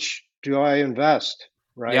 how much do I invest?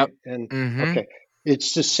 Right. Yep. And Mm-hmm. okay.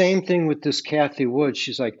 It's the same thing with this Kathy Wood.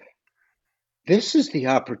 She's like, this is the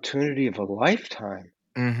opportunity of a lifetime.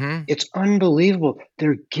 Mm-hmm. It's unbelievable.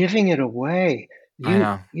 They're giving it away. I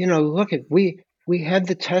know. Look at we had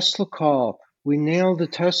the Tesla call. We nailed the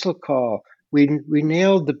Tesla call. We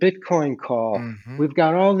nailed the Bitcoin call. Mm-hmm. We've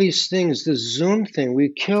got all these things. The Zoom thing, we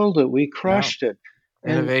killed it. We Yeah. crushed it.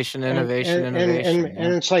 And Innovation, and innovation, and and and, innovation.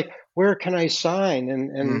 and Yeah. it's like, where can I sign?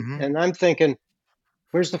 Mm-hmm. And I'm thinking,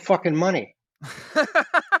 where's the fucking money?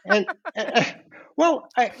 And well,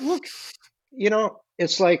 I look,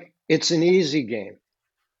 it's like it's an easy game.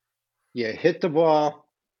 You hit the ball,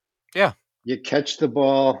 Yeah. you catch the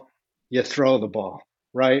ball, you throw the ball,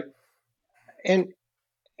 right? And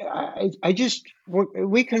I just,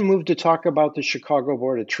 we can move to talk about the Chicago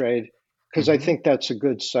Board of Trade, because I Mm-hmm. think that's a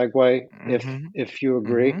good segue, Mm-hmm. if you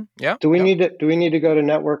agree. Mm-hmm. Yeah. Do we Yep. need to go to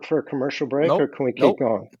network for a commercial break, Nope. or can we keep Nope.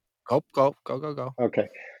 going? Go. Okay.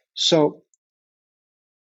 So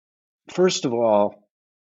first of all,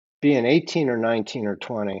 being 18 or 19 or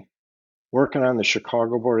 20, working on the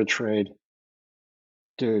Chicago Board of Trade,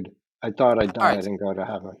 dude, I thought I'd All die, I right. didn't go to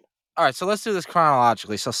heaven. All right. So let's do this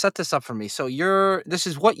chronologically. So set this up for me. So this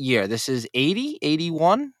is what year? This is 80,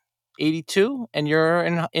 81, 82, and you're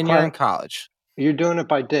in college. You're doing it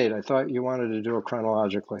by date. I thought you wanted to do it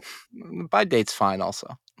chronologically. By date's fine also.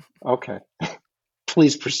 Okay.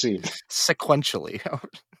 Please proceed. Sequentially.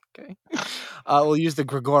 Okay. We'll use the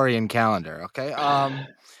Gregorian calendar. Okay.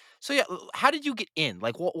 So yeah, how did you get in?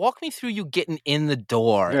 Like, walk me through you getting in the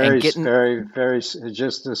door and getting. Very,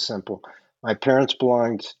 just as simple. My parents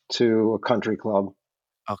belonged to a country club.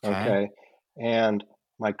 Okay. Okay. And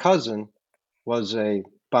my cousin was a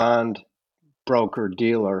bond broker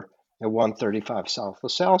dealer at 135 South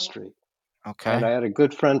LaSalle Street. And Okay. I had a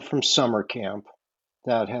good friend from summer camp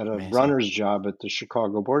that had a Amazing. runner's job at the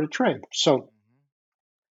Chicago Board of Trade. So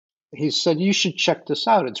he said, you should check this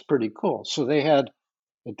out. It's pretty cool. So they had,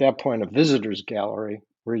 at that point, a visitors gallery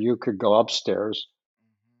where you could go upstairs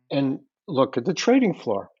and look at the trading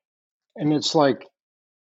floor. And it's like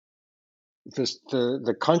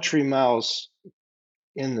the country mouse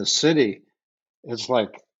in the city. It's like,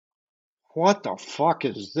 what the fuck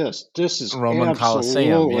is this? This is Roman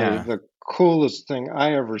Colosseum. absolutely Yeah. the coolest thing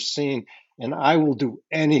I ever seen, and I will do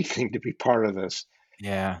anything to be part of this.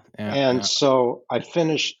 Yeah. And so I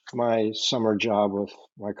finished my summer job with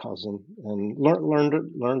my cousin and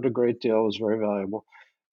learned a great deal. It was very valuable.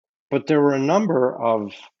 But there were a number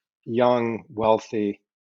of young, wealthy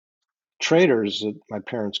traders at my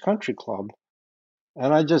parents' country club,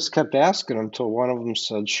 and I just kept asking them till one of them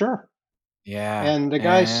said, "Sure." Yeah. And the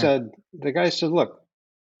guy said, "Look,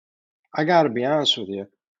 I got to be honest with you.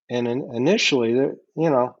 And initially, you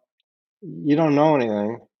don't know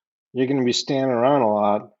anything. You're going to be standing around a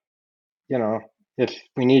lot. You know, if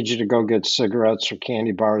we need you to go get cigarettes or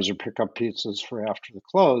candy bars or pick up pizzas for after the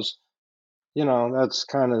close, that's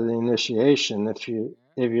kind of the initiation. If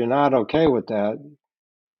you're not okay with that,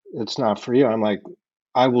 it's not for you." I'm like,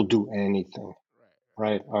 I will do anything.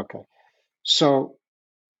 Right? Okay. So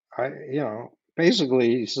basically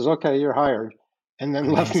he says, okay, you're hired, and then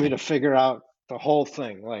left me Amazing. to figure out the whole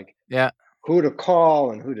thing, like Yeah. who to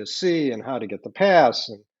call and who to see and how to get the pass,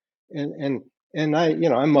 and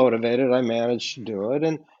I'm motivated. I managed to do it,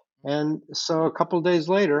 and so a couple of days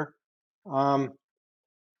later, um,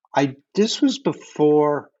 I this was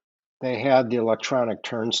before they had the electronic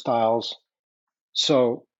turnstiles.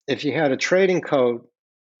 So if you had a trading coat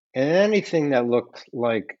and anything that looked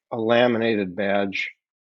like a laminated badge,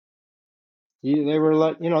 They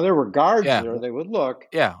were there were guards Yeah. there. They would look.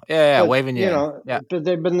 Yeah, But, waving you in. Yeah. but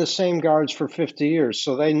they've been the same guards for 50 years,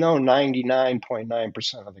 so they know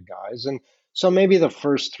 99.9% of the guys. And so maybe the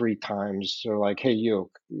first 3 times they're like, "Hey,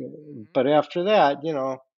 you." But after that,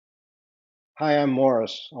 "Hi, I'm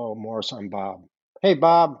Morris." "Oh, Morris, I'm Bob." "Hey,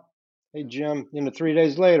 Bob." "Hey, Jim." 3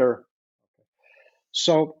 days later.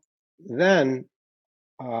 So then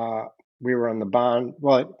we were on the bond.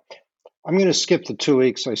 Well, I'm going to skip the 2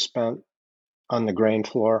 weeks I spent on the grain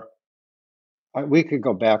floor. We could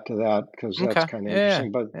go back to that because that's Okay. kind of Yeah.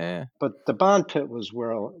 interesting. Yeah. But the bond pit was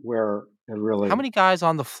where it really. How many guys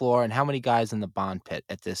on the floor and how many guys in the bond pit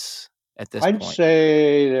at this I'd point?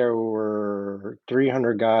 say there were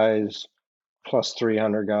 300 guys plus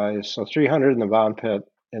 300 guys, so 300 in the bond pit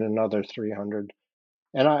and another 300.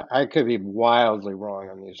 And I could be wildly wrong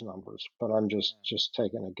on these numbers, but I'm just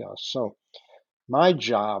taking a guess. So my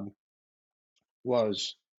job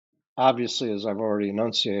was obviously, as I've already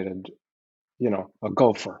enunciated, a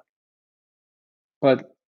gopher.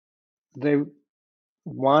 But they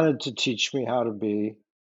wanted to teach me how to be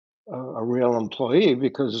a real employee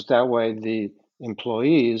because that way the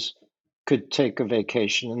employees could take a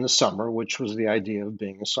vacation in the summer, which was the idea of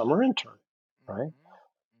being a summer intern, right?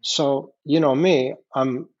 So, me,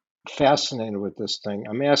 I'm fascinated with this thing.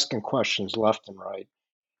 I'm asking questions left and right.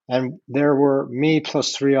 And there were me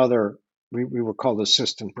plus 3 other, we were called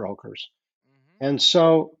assistant brokers. And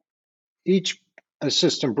so each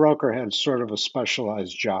assistant broker had sort of a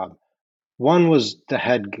specialized job. One was the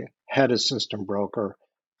head assistant broker,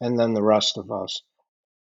 and then the rest of us.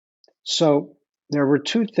 So there were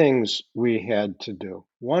 2 things we had to do.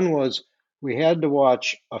 One was we had to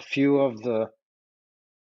watch a few of the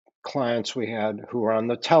clients we had who were on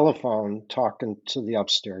the telephone talking to the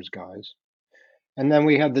upstairs guys. And then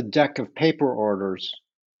we had the deck of paper orders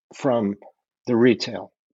from the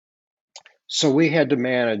retail. So we had to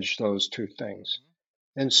manage those 2 things.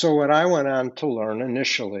 And so what I went on to learn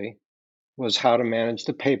initially was how to manage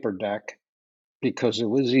the paper deck because it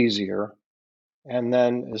was easier. And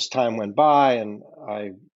then as time went by and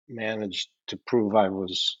I managed to prove I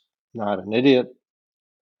was not an idiot,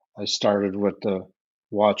 I started with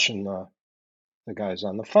watching the guys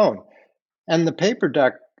on the phone. And the paper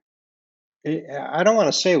deck, I don't want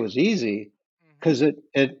to say it was easy because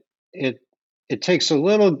it takes a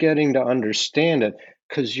little getting to understand it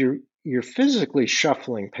because you're physically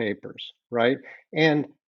shuffling papers, right? And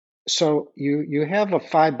so you have a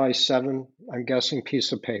 5x7, I'm guessing,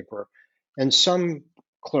 piece of paper, and some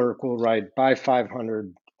clerk will write buy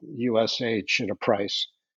 500 USH at a price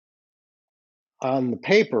on the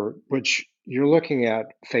paper, which you're looking at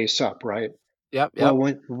face up, right? Yep.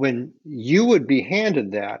 Well, when you would be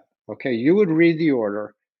handed that, okay, you would read the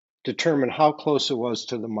order, determine how close it was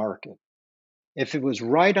to the market. If it was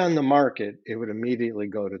right on the market, it would immediately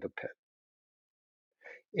go to the pit.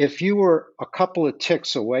 If you were a couple of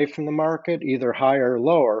ticks away from the market, either higher or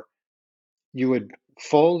lower, you would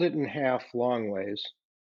fold it in half long ways.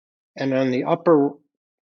 And on the upper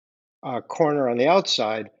corner on the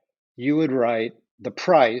outside, you would write the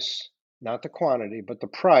price, not the quantity, but the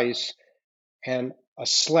price and a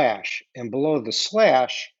slash. And below the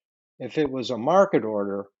slash, if it was a market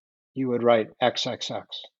order, you would write XXX.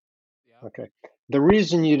 Okay. The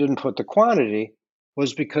reason you didn't put the quantity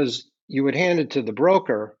was because you would hand it to the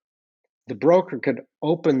broker. The broker could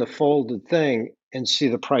open the folded thing and see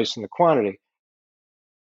the price and the quantity.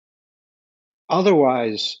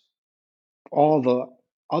 Otherwise, all the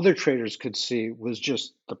other traders could see was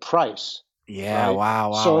just the price. Yeah. Right?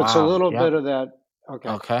 Wow. So it's a little Yep. bit of that. Okay.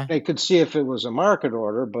 Okay. They could see if it was a market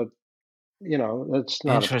order, but that's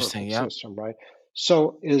not a Interesting. perfect Yep. system, right?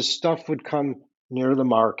 So as stuff would come near the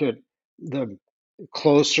market, the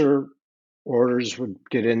closer orders would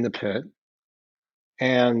get in the pit,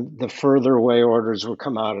 and the further away orders would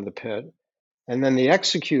come out of the pit. And then the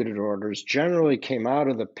executed orders generally came out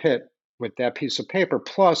of the pit with that piece of paper,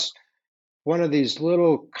 plus one of these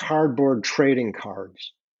little cardboard trading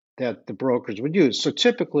cards that the brokers would use. So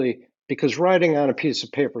typically, because writing on a piece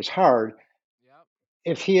of paper is hard,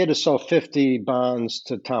 if he had to sell 50 bonds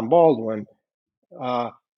to Tom Baldwin,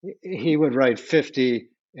 he would write 50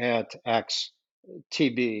 at X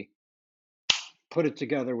TB, put it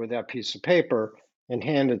together with that piece of paper, and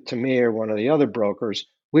hand it to me or one of the other brokers.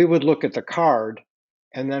 We would look at the card,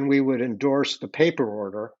 and then we would endorse the paper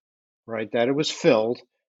order, right, that it was filled.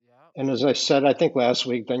 And as I said, I think last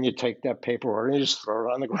week, then you take that paper order and you just throw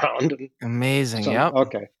it on the ground. And Amazing. so, Yep.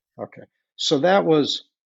 okay. So that was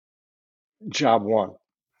job one.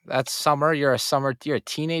 That's summer. You're a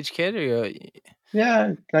teenage kid, or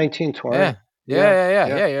Yeah, 19, 20. yeah.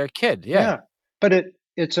 You're a kid. Yeah. But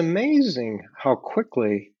it's amazing how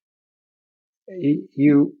quickly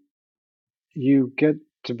you get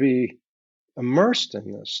to be immersed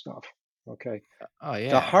in this stuff. Okay. Oh The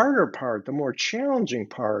yeah. harder part, the more challenging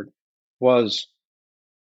part was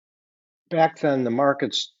back then the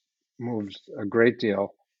markets moved a great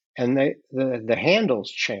deal and the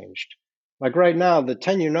handles changed. Like right now, the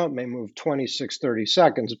 10-year note may move 26, 30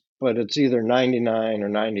 seconds, but it's either 99 or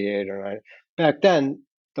 98 or 90. Back then,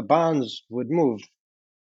 the bonds would move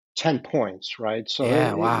 10 points, right? So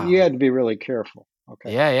Yeah. you Wow. had to be really careful.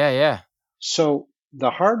 Okay. Yeah. Yeah. Yeah. So the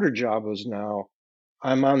harder job was now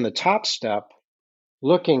I'm on the top step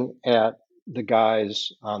looking at the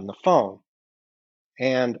guys on the phone.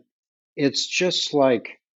 And it's just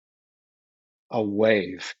like a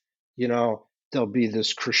wave. There'll be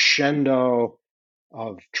this crescendo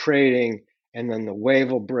of trading, and then the wave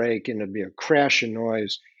will break, and there'll be a crash of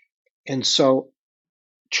noise. And so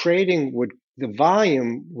the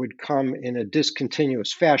volume would come in a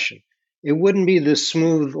discontinuous fashion. It wouldn't be this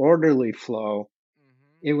smooth, orderly flow.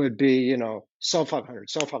 It would be, sell 500,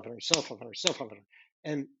 sell 500, sell 500, sell 500.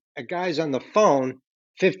 And a guy's on the phone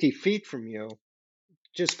 50 feet from you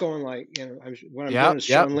just going like, what I'm doing Yep. is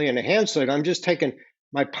Yep. showing Lee in a hand slide. I'm just taking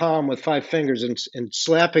my palm with 5 fingers and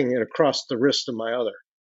slapping it across the wrist of my other.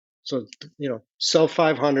 So, sell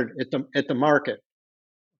 500 at the market.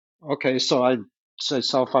 Okay, so I'd say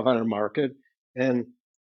sell 500 market, and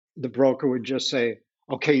the broker would just say,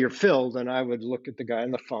 okay, you're filled. And I would look at the guy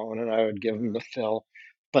on the phone and I would give him the fill.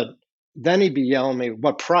 But then he'd be yelling at me,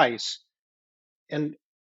 what price? And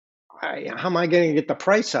how am I going to get the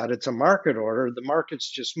price out? It's a market order. The markets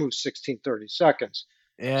just move 16, 30 seconds.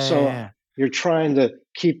 Yeah. Yeah. So Yeah. you're trying to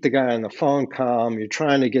keep the guy on the phone calm. You're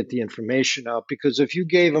trying to get the information out, because if you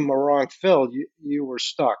gave him a wrong fill, you were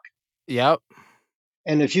stuck. Yep.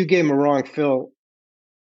 And if you gave him a wrong fill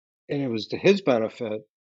and it was to his benefit,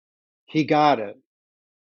 he got it.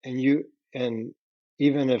 And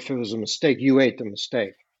even if it was a mistake, you ate the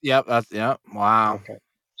mistake. Yep. Yep. Wow. Okay. Yep.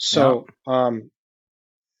 So,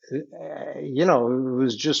 it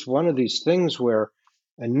was just one of these things where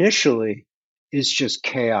initially it's just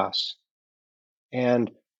chaos. And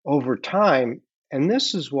over time, and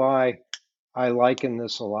this is why I liken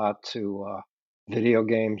this a lot to video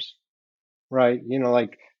games, right?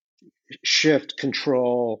 Like shift,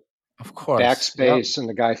 control, Of course. Yep. backspace, and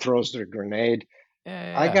the guy throws the grenade.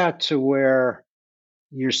 Yeah. I Yeah. got to where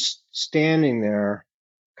you're standing there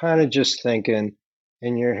kind of just thinking,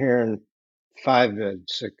 and you're hearing 5 bid,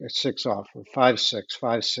 six offer, 5 6,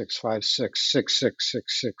 5 6, 5 6, 6 6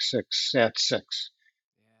 6 6 6 at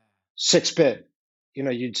 6 bid.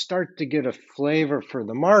 You'd start to get a flavor for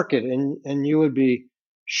the market, and you would be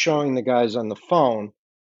showing the guys on the phone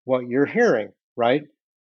what you're hearing, right?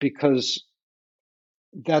 Because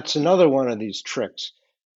that's another one of these tricks.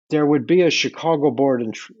 There would be a Chicago Board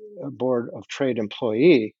of Trade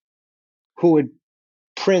employee who would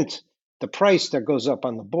print the price that goes up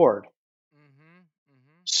on the board.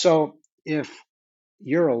 So if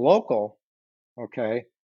you're a local, okay,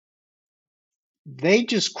 they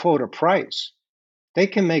just quote a price. They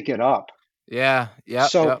can make it up. Yeah. Yep.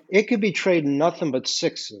 So Yep. it could be trading nothing but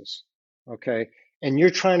sixes, okay, and you're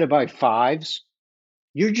trying to buy fives.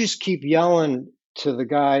 You just keep yelling to the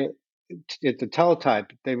guy at the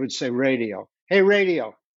teletype. They would say radio. Hey,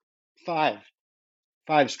 radio,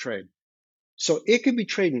 fives trade. So it could be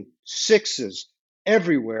trading sixes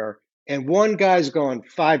everywhere, and one guy's going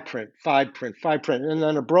 5 print, 5 print, 5 print, and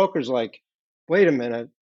then a broker's like, wait a minute,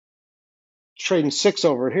 trading six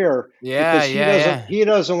over here, Yeah. because Yeah. Yeah. he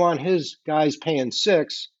doesn't want his guys paying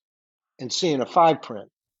six and seeing a 5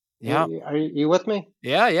 print. Yep. Are you with me?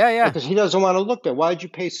 Yeah. Yeah. Yeah. Because he doesn't want to look there. Why'd you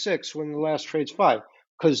pay six when the last trade's five?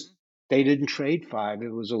 Because they didn't trade five.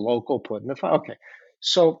 It was a local put in the five. Okay.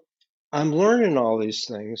 So I'm learning all these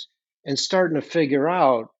things and starting to figure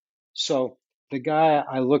out. So the guy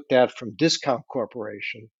I looked at from Discount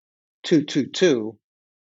Corporation, 222,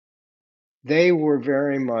 they were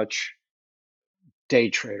very much day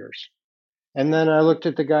traders. And then I looked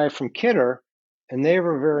at the guy from Kidder, and they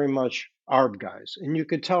were very much ARB guys. And you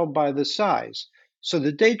could tell by the size. So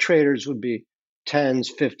the day traders would be 10s,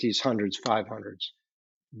 50s, 100s, 500s.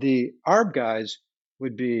 The ARB guys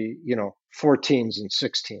would be, 14s and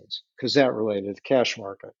 16s, because that related to the cash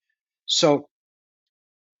market. So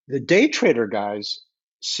the day trader guys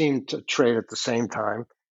seemed to trade at the same time,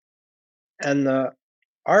 and the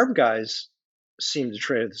ARB guys seemed to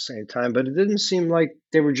trade at the same time, but it didn't seem like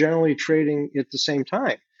they were generally trading at the same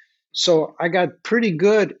time. So I got pretty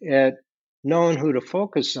good at knowing who to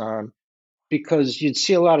focus on, because you'd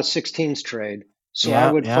see a lot of 16s trade. So I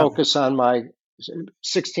Yep. would Yep. focus on my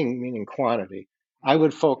 16, meaning quantity. I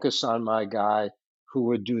would focus on my guy who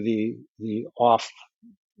would do the off,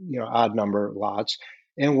 odd number lots.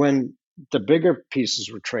 And when the bigger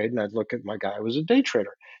pieces were trading, I'd look at my guy who was a day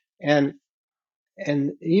trader. And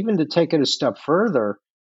even to take it a step further,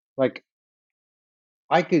 like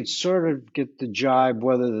I could sort of get the jibe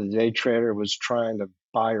whether the day trader was trying to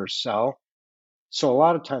buy or sell. So a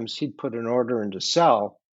lot of times he'd put an order in to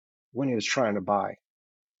sell when he was trying to buy.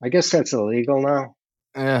 I guess that's illegal now,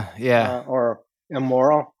 Yeah. or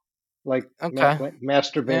immoral, like Okay.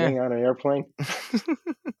 masturbating on an airplane.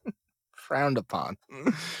 Frowned upon.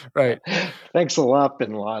 Right. Thanks a lot,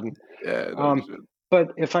 Bin Laden. Yeah. No shit.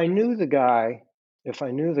 But if I knew the guy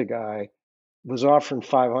was offering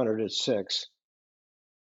 500 at 6,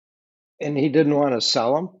 and he didn't want to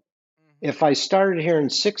sell them, if I started hearing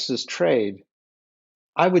 6s trade,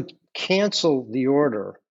 I would cancel the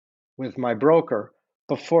order with my broker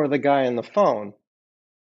before the guy on the phone,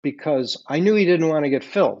 because I knew he didn't want to get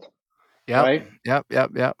filled. Yep. Right?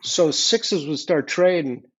 Yep. So 6s would start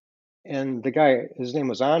trading, and the guy, his name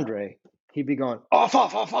was Andre, he'd be going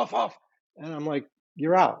off. And I'm like,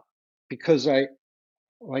 you're out, because I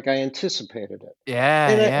anticipated it.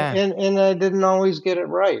 Yeah. And I didn't always get it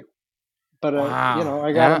right, but Wow.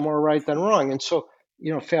 I got it more right than wrong. And so,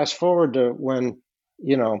 fast forward to when,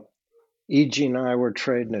 E.G. and I were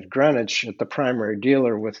trading at Greenwich at the primary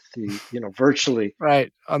dealer with the, virtually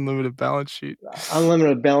Right. Unlimited balance sheet.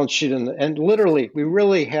 unlimited balance sheet. And literally, we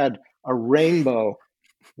really had a rainbow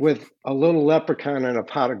with a little leprechaun and a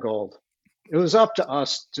pot of gold. It was up to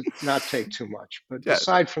us to not take too much. But Yeah.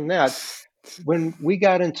 aside from that, when we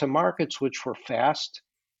got into markets which were fast,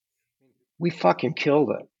 we fucking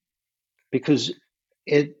killed it, because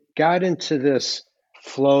it got into this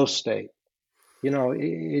flow state.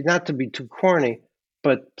 Not to be too corny,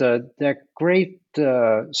 but that great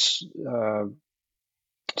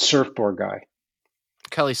surfboard guy.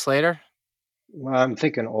 Kelly Slater? Well, I'm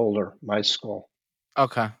thinking older, my school.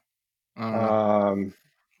 Okay. It'll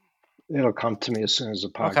come to me as soon as the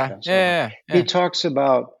podcast. Okay. Yeah. He talks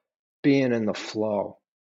about being in the flow,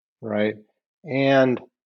 right? And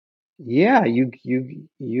yeah, you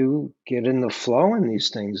get in the flow in these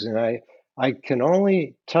things, and I can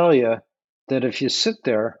only tell you that if you sit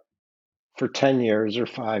there for 10 years or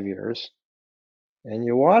 5 years and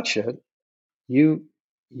you watch it, you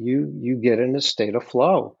get in a state of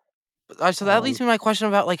flow. So that leads me to my question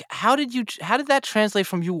about, like, how did that translate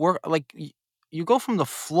from you work, like, you go from the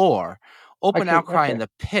floor, open outcry in the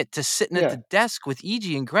pit, to sitting at the desk with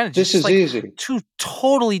E.G. and Greenwich? This is like easy. Two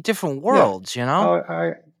totally different worlds,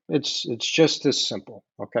 It's just this simple.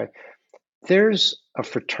 Okay, there's a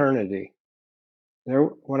fraternity.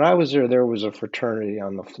 When I was there was a fraternity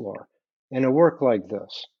on the floor, and it worked like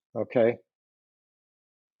this. Okay,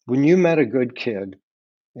 when you met a good kid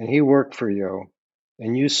and he worked for you,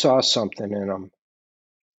 and you saw something in him,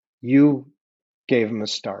 you gave him a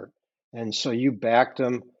start. And so you backed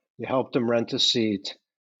him, you helped him rent a seat.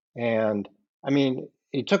 And I mean,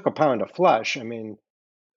 he took a pound of flesh. I mean,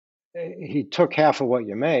 he took half of what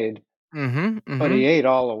you made, but he ate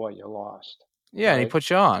all of what you lost. Yeah, right? And he put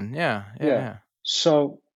you on. Yeah.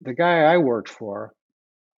 So the guy I worked for,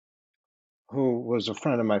 who was a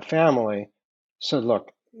friend of my family, said,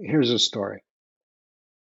 look, here's a story.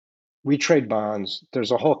 We trade bonds.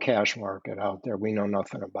 There's a whole cash market out there we know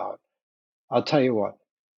nothing about. I'll tell you what,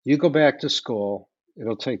 you go back to school.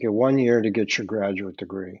 It'll take you 1 year to get your graduate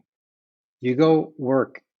degree. You go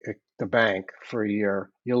work at the bank for a year.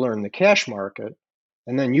 You'll learn the cash market,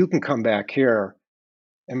 and then you can come back here,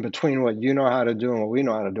 and between what you know how to do and what we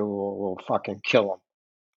know how to do, we'll fucking kill them.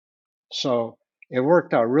 So it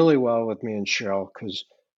worked out really well with me and Cheryl, because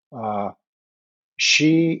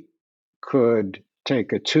she could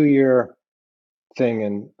take a 2-year thing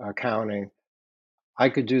in accounting. I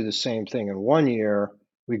could do the same thing in 1 year.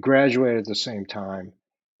 We graduated at the same time.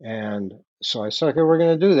 And so I said, okay, we're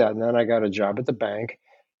going to do that. And then I got a job at the bank.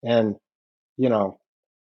 And,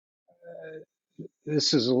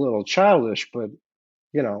 this is a little childish, but,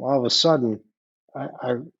 all of a sudden,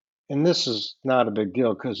 and this is not a big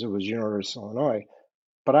deal because it was University of Illinois,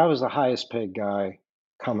 but I was the highest paid guy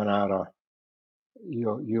coming out of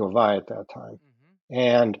U of I at that time.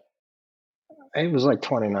 And it was like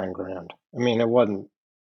 29 grand. I mean, it wasn't.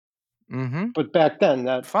 But back then,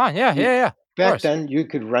 that fine. Yeah. Back then, you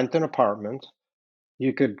could rent an apartment.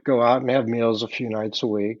 You could go out and have meals a few nights a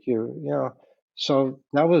week. So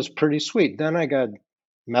that was pretty sweet. Then I got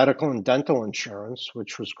medical and dental insurance,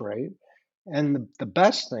 which was great. And the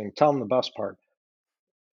best thing, tell them the best part,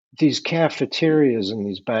 these cafeterias in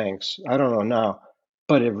these banks, I don't know now,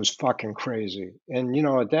 but it was fucking crazy. And,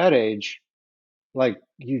 at that age, like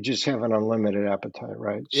you just have an unlimited appetite,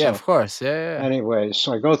 right? Yeah, of course. Yeah. Anyway,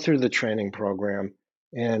 so I go through the training program,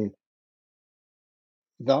 and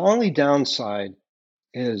the only downside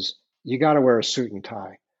is you got to wear a suit and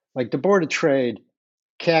tie. Like the Board of Trade,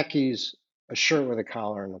 khakis, a shirt with a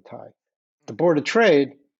collar and a tie. The Board of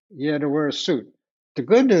Trade, you had to wear a suit. The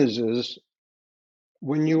good news is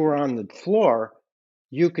when you were on the floor,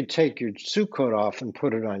 you could take your suit coat off and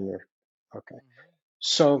put it on your. Okay.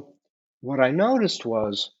 So what I noticed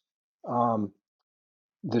was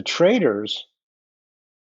the traders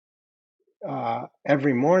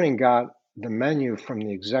every morning got the menu from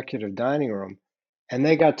the executive dining room, and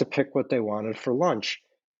they got to pick what they wanted for lunch.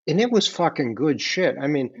 And it was fucking good shit. I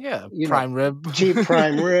mean, Yeah, you prime know, rib.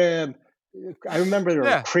 prime rib. I remember there were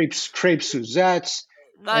Yeah. crepe Suzettes,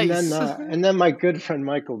 Nice. and then my good friend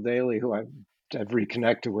Michael Daly, who I've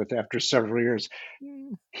reconnected with after several years,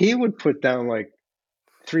 he would put down like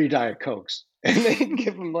 3 Diet Cokes, and they'd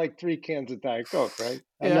give him like 3 cans of Diet Coke, right?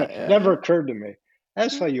 And Yeah, that never occurred to me.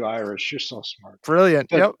 That's why you Irish, you're so smart. Brilliant.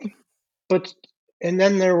 But Yep. but and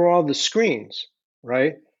then there were all the screens,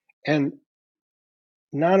 right? And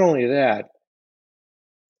not only that,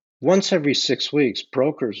 once every 6 weeks,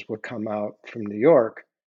 brokers would come out from New York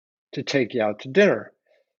to take you out to dinner.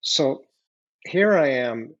 So here I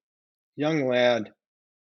am, young lad.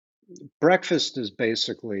 Breakfast is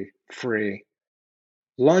basically free.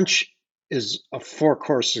 Lunch is a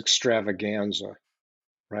 4-course extravaganza,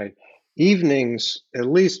 right? Evenings, at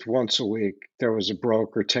least once a week, there was a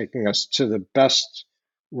broker taking us to the best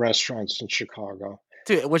restaurants in Chicago.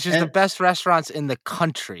 Dude, which is the best restaurants in the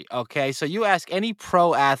country, okay? So you ask any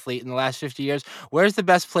pro athlete in the last 50 years, where's the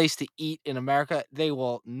best place to eat in America? They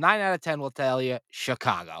will, 9 out of 10 will tell you,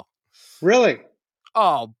 Chicago. Really?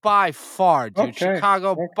 Oh, by far, dude. Okay.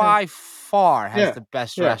 Chicago, by far, has the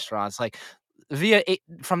best restaurants. Like,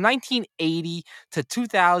 from 1980 to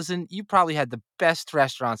 2000, you probably had the best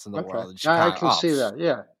restaurants in the world in Chicago. I can see that.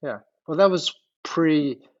 Yeah. Well, that was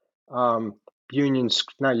pre Union,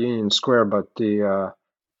 not Union Square, but the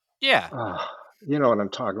you know what I'm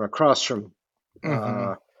talking about, across from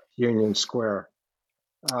Union Square,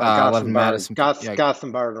 Gotham Bar,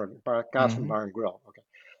 Gotham Bar and Grill. Okay.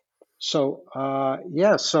 So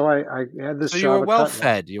so I had this job. So you were well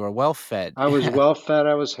fed. You were well fed. I was well fed.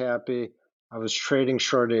 I was happy. I was trading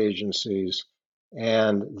short agencies,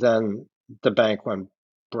 and then the bank went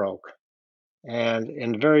broke. And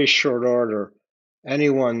in very short order,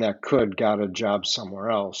 anyone that could got a job somewhere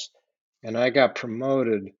else. And I got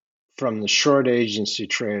promoted from the short agency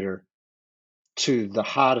trader to the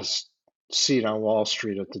hottest seat on Wall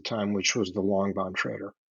Street at the time, which was the long bond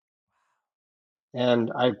trader.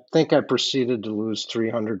 And I think I proceeded to lose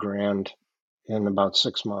 300 grand in about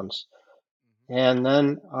 6 months. And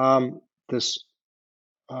then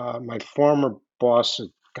my former boss at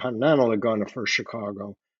Continental had gone to First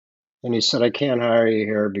Chicago, and he said, I can't hire you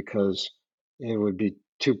here because it would be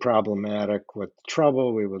too problematic with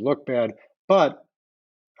trouble. We would look bad. But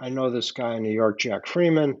I know this guy in New York, Jack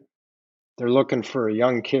Freeman. They're looking for a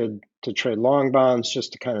young kid to trade long bonds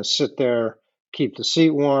just to kind of sit there, keep the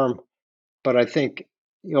seat warm. But I think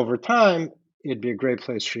over time, it'd be a great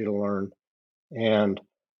place for you to learn. And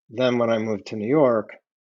then when I moved to New York,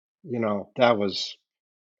 that was,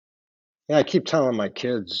 I keep telling my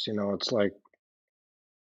kids, it's like,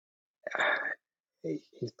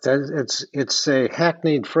 it's a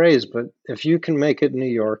hackneyed phrase, but if you can make it in New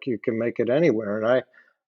York, you can make it anywhere. And I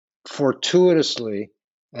fortuitously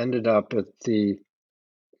ended up at the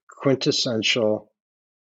quintessential,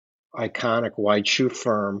 iconic white shoe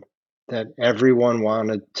firm that everyone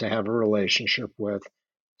wanted to have a relationship with.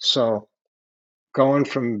 So going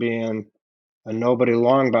from being a nobody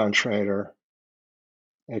long bond trader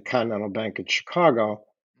at Continental Bank in Chicago,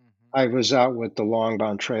 I was out with the long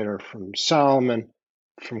bond trader from Salomon,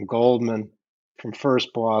 from Goldman, from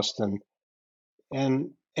First Boston.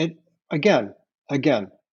 And it again,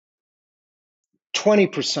 20%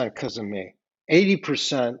 because of me,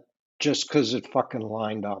 80% just because it fucking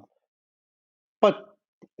lined up.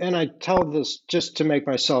 And I tell this just to make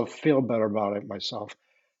myself feel better about it myself.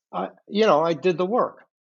 I did the work.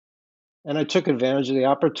 And I took advantage of the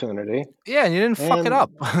opportunity. Yeah, and you didn't fuck it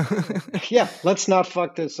up. Yeah, let's not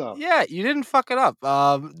fuck this up. Yeah, you didn't fuck it up.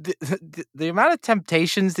 The amount of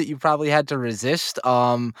temptations that you probably had to resist,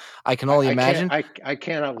 I can only imagine. I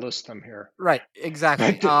cannot list them here. Right,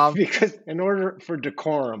 exactly. Because in order for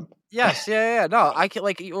decorum. Yes, yeah. No, I can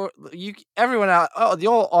everyone out. Oh, the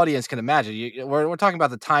whole audience can imagine. We're talking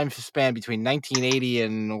about the time span between 1980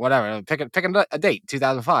 and whatever. Pick a date,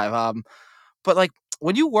 2005. But like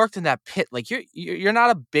when you worked in that pit, like you're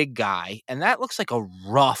not a big guy, and that looks like a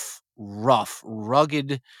rough rough,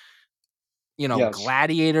 rugged, Yes.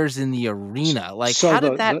 gladiators in the arena. Like, So how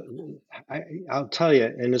did that? I'll tell you,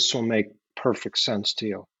 and this will make perfect sense to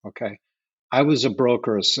you. Okay. I was a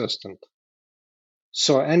broker assistant.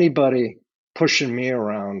 So anybody pushing me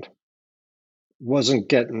around wasn't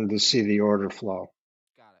getting to see the order flow.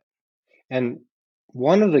 Got it. And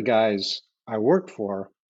one of the guys I worked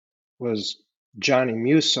for was Johnny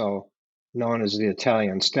Musso, known as the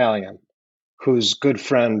Italian Stallion, whose good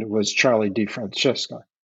friend was Charlie DeFrancesco.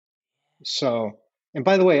 So, and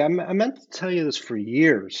by the way, I meant to tell you this for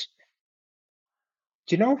years.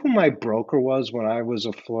 Do you know who my broker was when I was a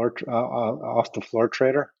off the floor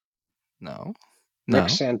trader? No, Rick no,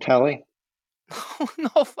 Santelli.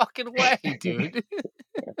 no fucking way, dude.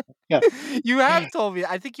 Yeah, You have told me.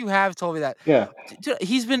 I think you have told me that. yeah. Dude,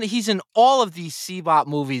 he's in all of these Seabot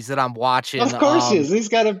movies that I'm watching. Of course he is. He's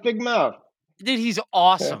got a big mouth. Dude, he's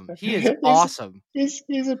awesome. He is he's awesome.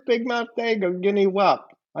 he's a big mouth dago guinea wop.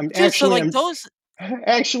 Dude, so like those.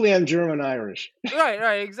 I'm German Irish.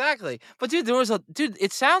 Right, exactly. But dude,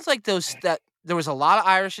 it sounds like that there was a lot of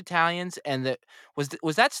Irish Italians, and that was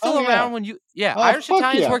that still Oh yeah. around when you? Yeah, Oh Irish fuck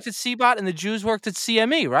Italians yeah. worked at Seabot, and the Jews worked at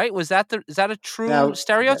CME, right? Is that a true That,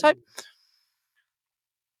 stereotype?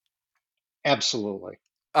 absolutely.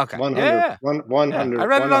 Okay, 100, yeah. I 100,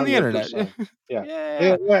 read it on the internet. 100%. Yeah.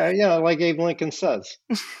 Yeah. Yeah, like Abe Lincoln says.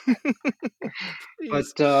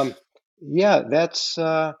 Please. But yeah, that's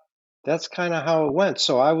kind of how it went.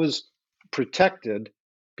 So I was protected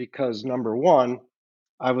because number one,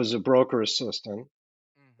 I was a broker assistant.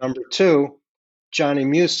 Number two, Johnny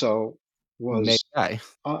Musso Made was guy.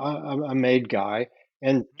 a made guy,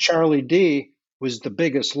 and Charlie D was the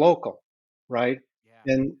biggest local, right?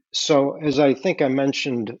 Yeah. And so, as I think I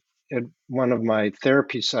mentioned at one of my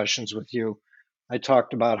therapy sessions with you, I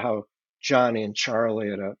talked about how Johnny and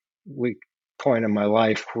Charlie at a weak point in my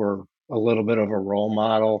life were a little bit of a role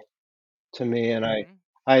model to me, and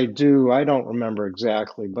I don't remember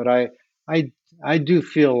exactly, but I I do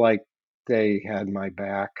feel like they had my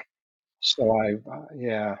back. So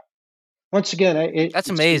yeah. Once again, That's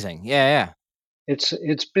amazing. Yeah.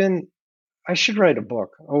 it's been. I should write a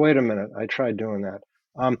book. Oh, wait a minute. I tried doing that.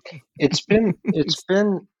 It's been.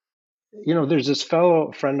 There's this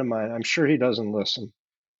fellow friend of mine. I'm sure he doesn't listen,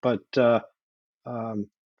 but um,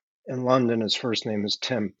 in London, his first name is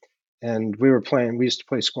Tim, and we used to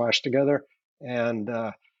play squash together, and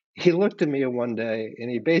he looked at me one day and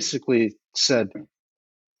he basically said,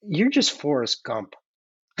 "You're just Forrest Gump."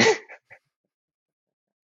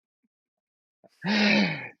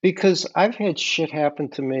 Because I've had shit happen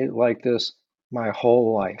to me like this my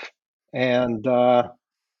whole life. And, like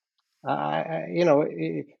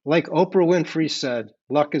Oprah Winfrey said,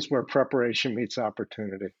 luck is where preparation meets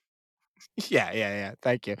opportunity. Yeah.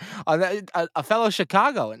 Thank you. A fellow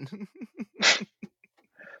Chicagoan.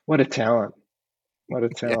 What a talent. What a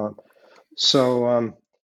Yeah. talent. So,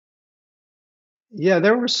 yeah,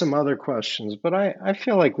 there were some other questions, but I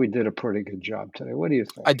feel like we did a pretty good job today. What do you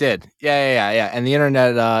think? I did. Yeah. And the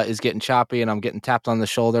internet is getting choppy, and I'm getting tapped on the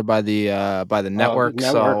shoulder by the network.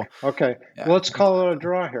 So Okay. yeah, Well, let's call it a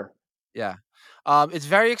draw here. yeah. It's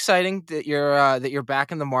very exciting that you're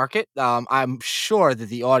back in the market. I'm sure that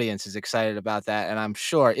the audience is excited about that, and I'm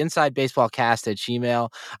sure InsideBaseballCast@gmail.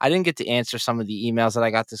 I didn't get to answer some of the emails that I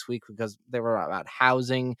got this week because they were about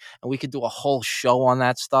housing, and we could do a whole show on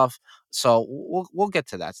that stuff. So we'll get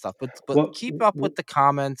to that stuff. But Well, keep up with the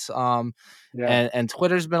comments. yeah, And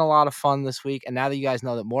Twitter's been a lot of fun this week. And now that you guys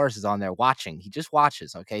know that Morris is on there watching, he just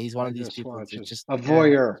watches. Okay, he's one of these just people watch that it. just A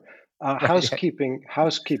voyeur. right.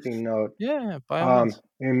 Housekeeping note. Yeah, by all means.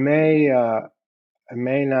 I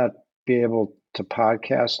may not be able to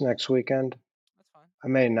podcast next weekend. That's fine. I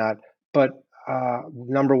may not, but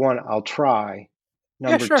number one, I'll try.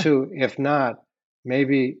 Number sure. two, if not,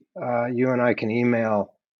 maybe you and I can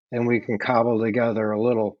email and we can cobble together a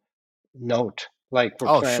little note like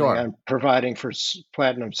we're planning on providing for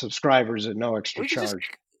platinum subscribers at no extra charge.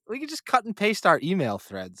 We could just cut and paste our email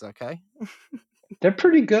threads, okay? They're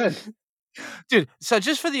pretty good. Dude, so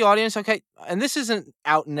just for the audience, okay, and this isn't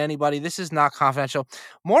outing anybody, this is not confidential.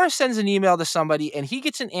 Morris sends an email to somebody and he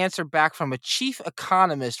gets an answer back from a chief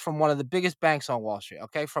economist from one of the biggest banks on Wall Street,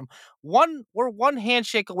 okay? We're one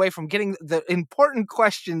handshake away from getting the important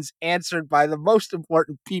questions answered by the most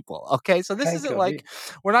important people, okay? So this isn't like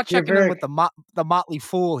we're not checking in with the Motley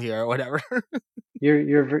Fool here or whatever.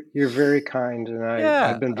 You're very kind, and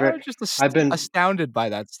I've been astounded by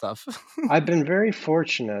that stuff. I've been very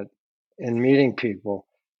fortunate in meeting people,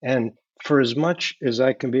 and for as much as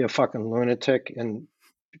I can be a fucking lunatic, and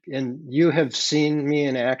you have seen me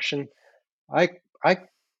in action, I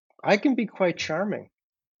can be quite charming.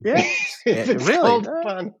 Yeah. If it's Really? called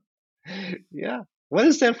upon. Yeah. What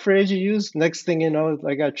is that phrase you use? Next thing you know,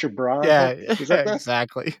 I got your bra Yeah, unhooked. Is that that?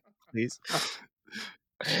 exactly. Please.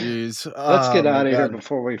 Jeez. Let's Oh get my out of here God.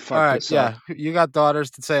 before we All fuck right. this Yeah. up. You got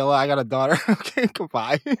daughters to say hello. I got a daughter. Okay.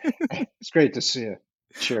 Goodbye. It's great to see you.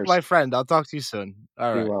 Cheers. My friend, I'll talk to you soon.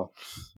 All Be right. well.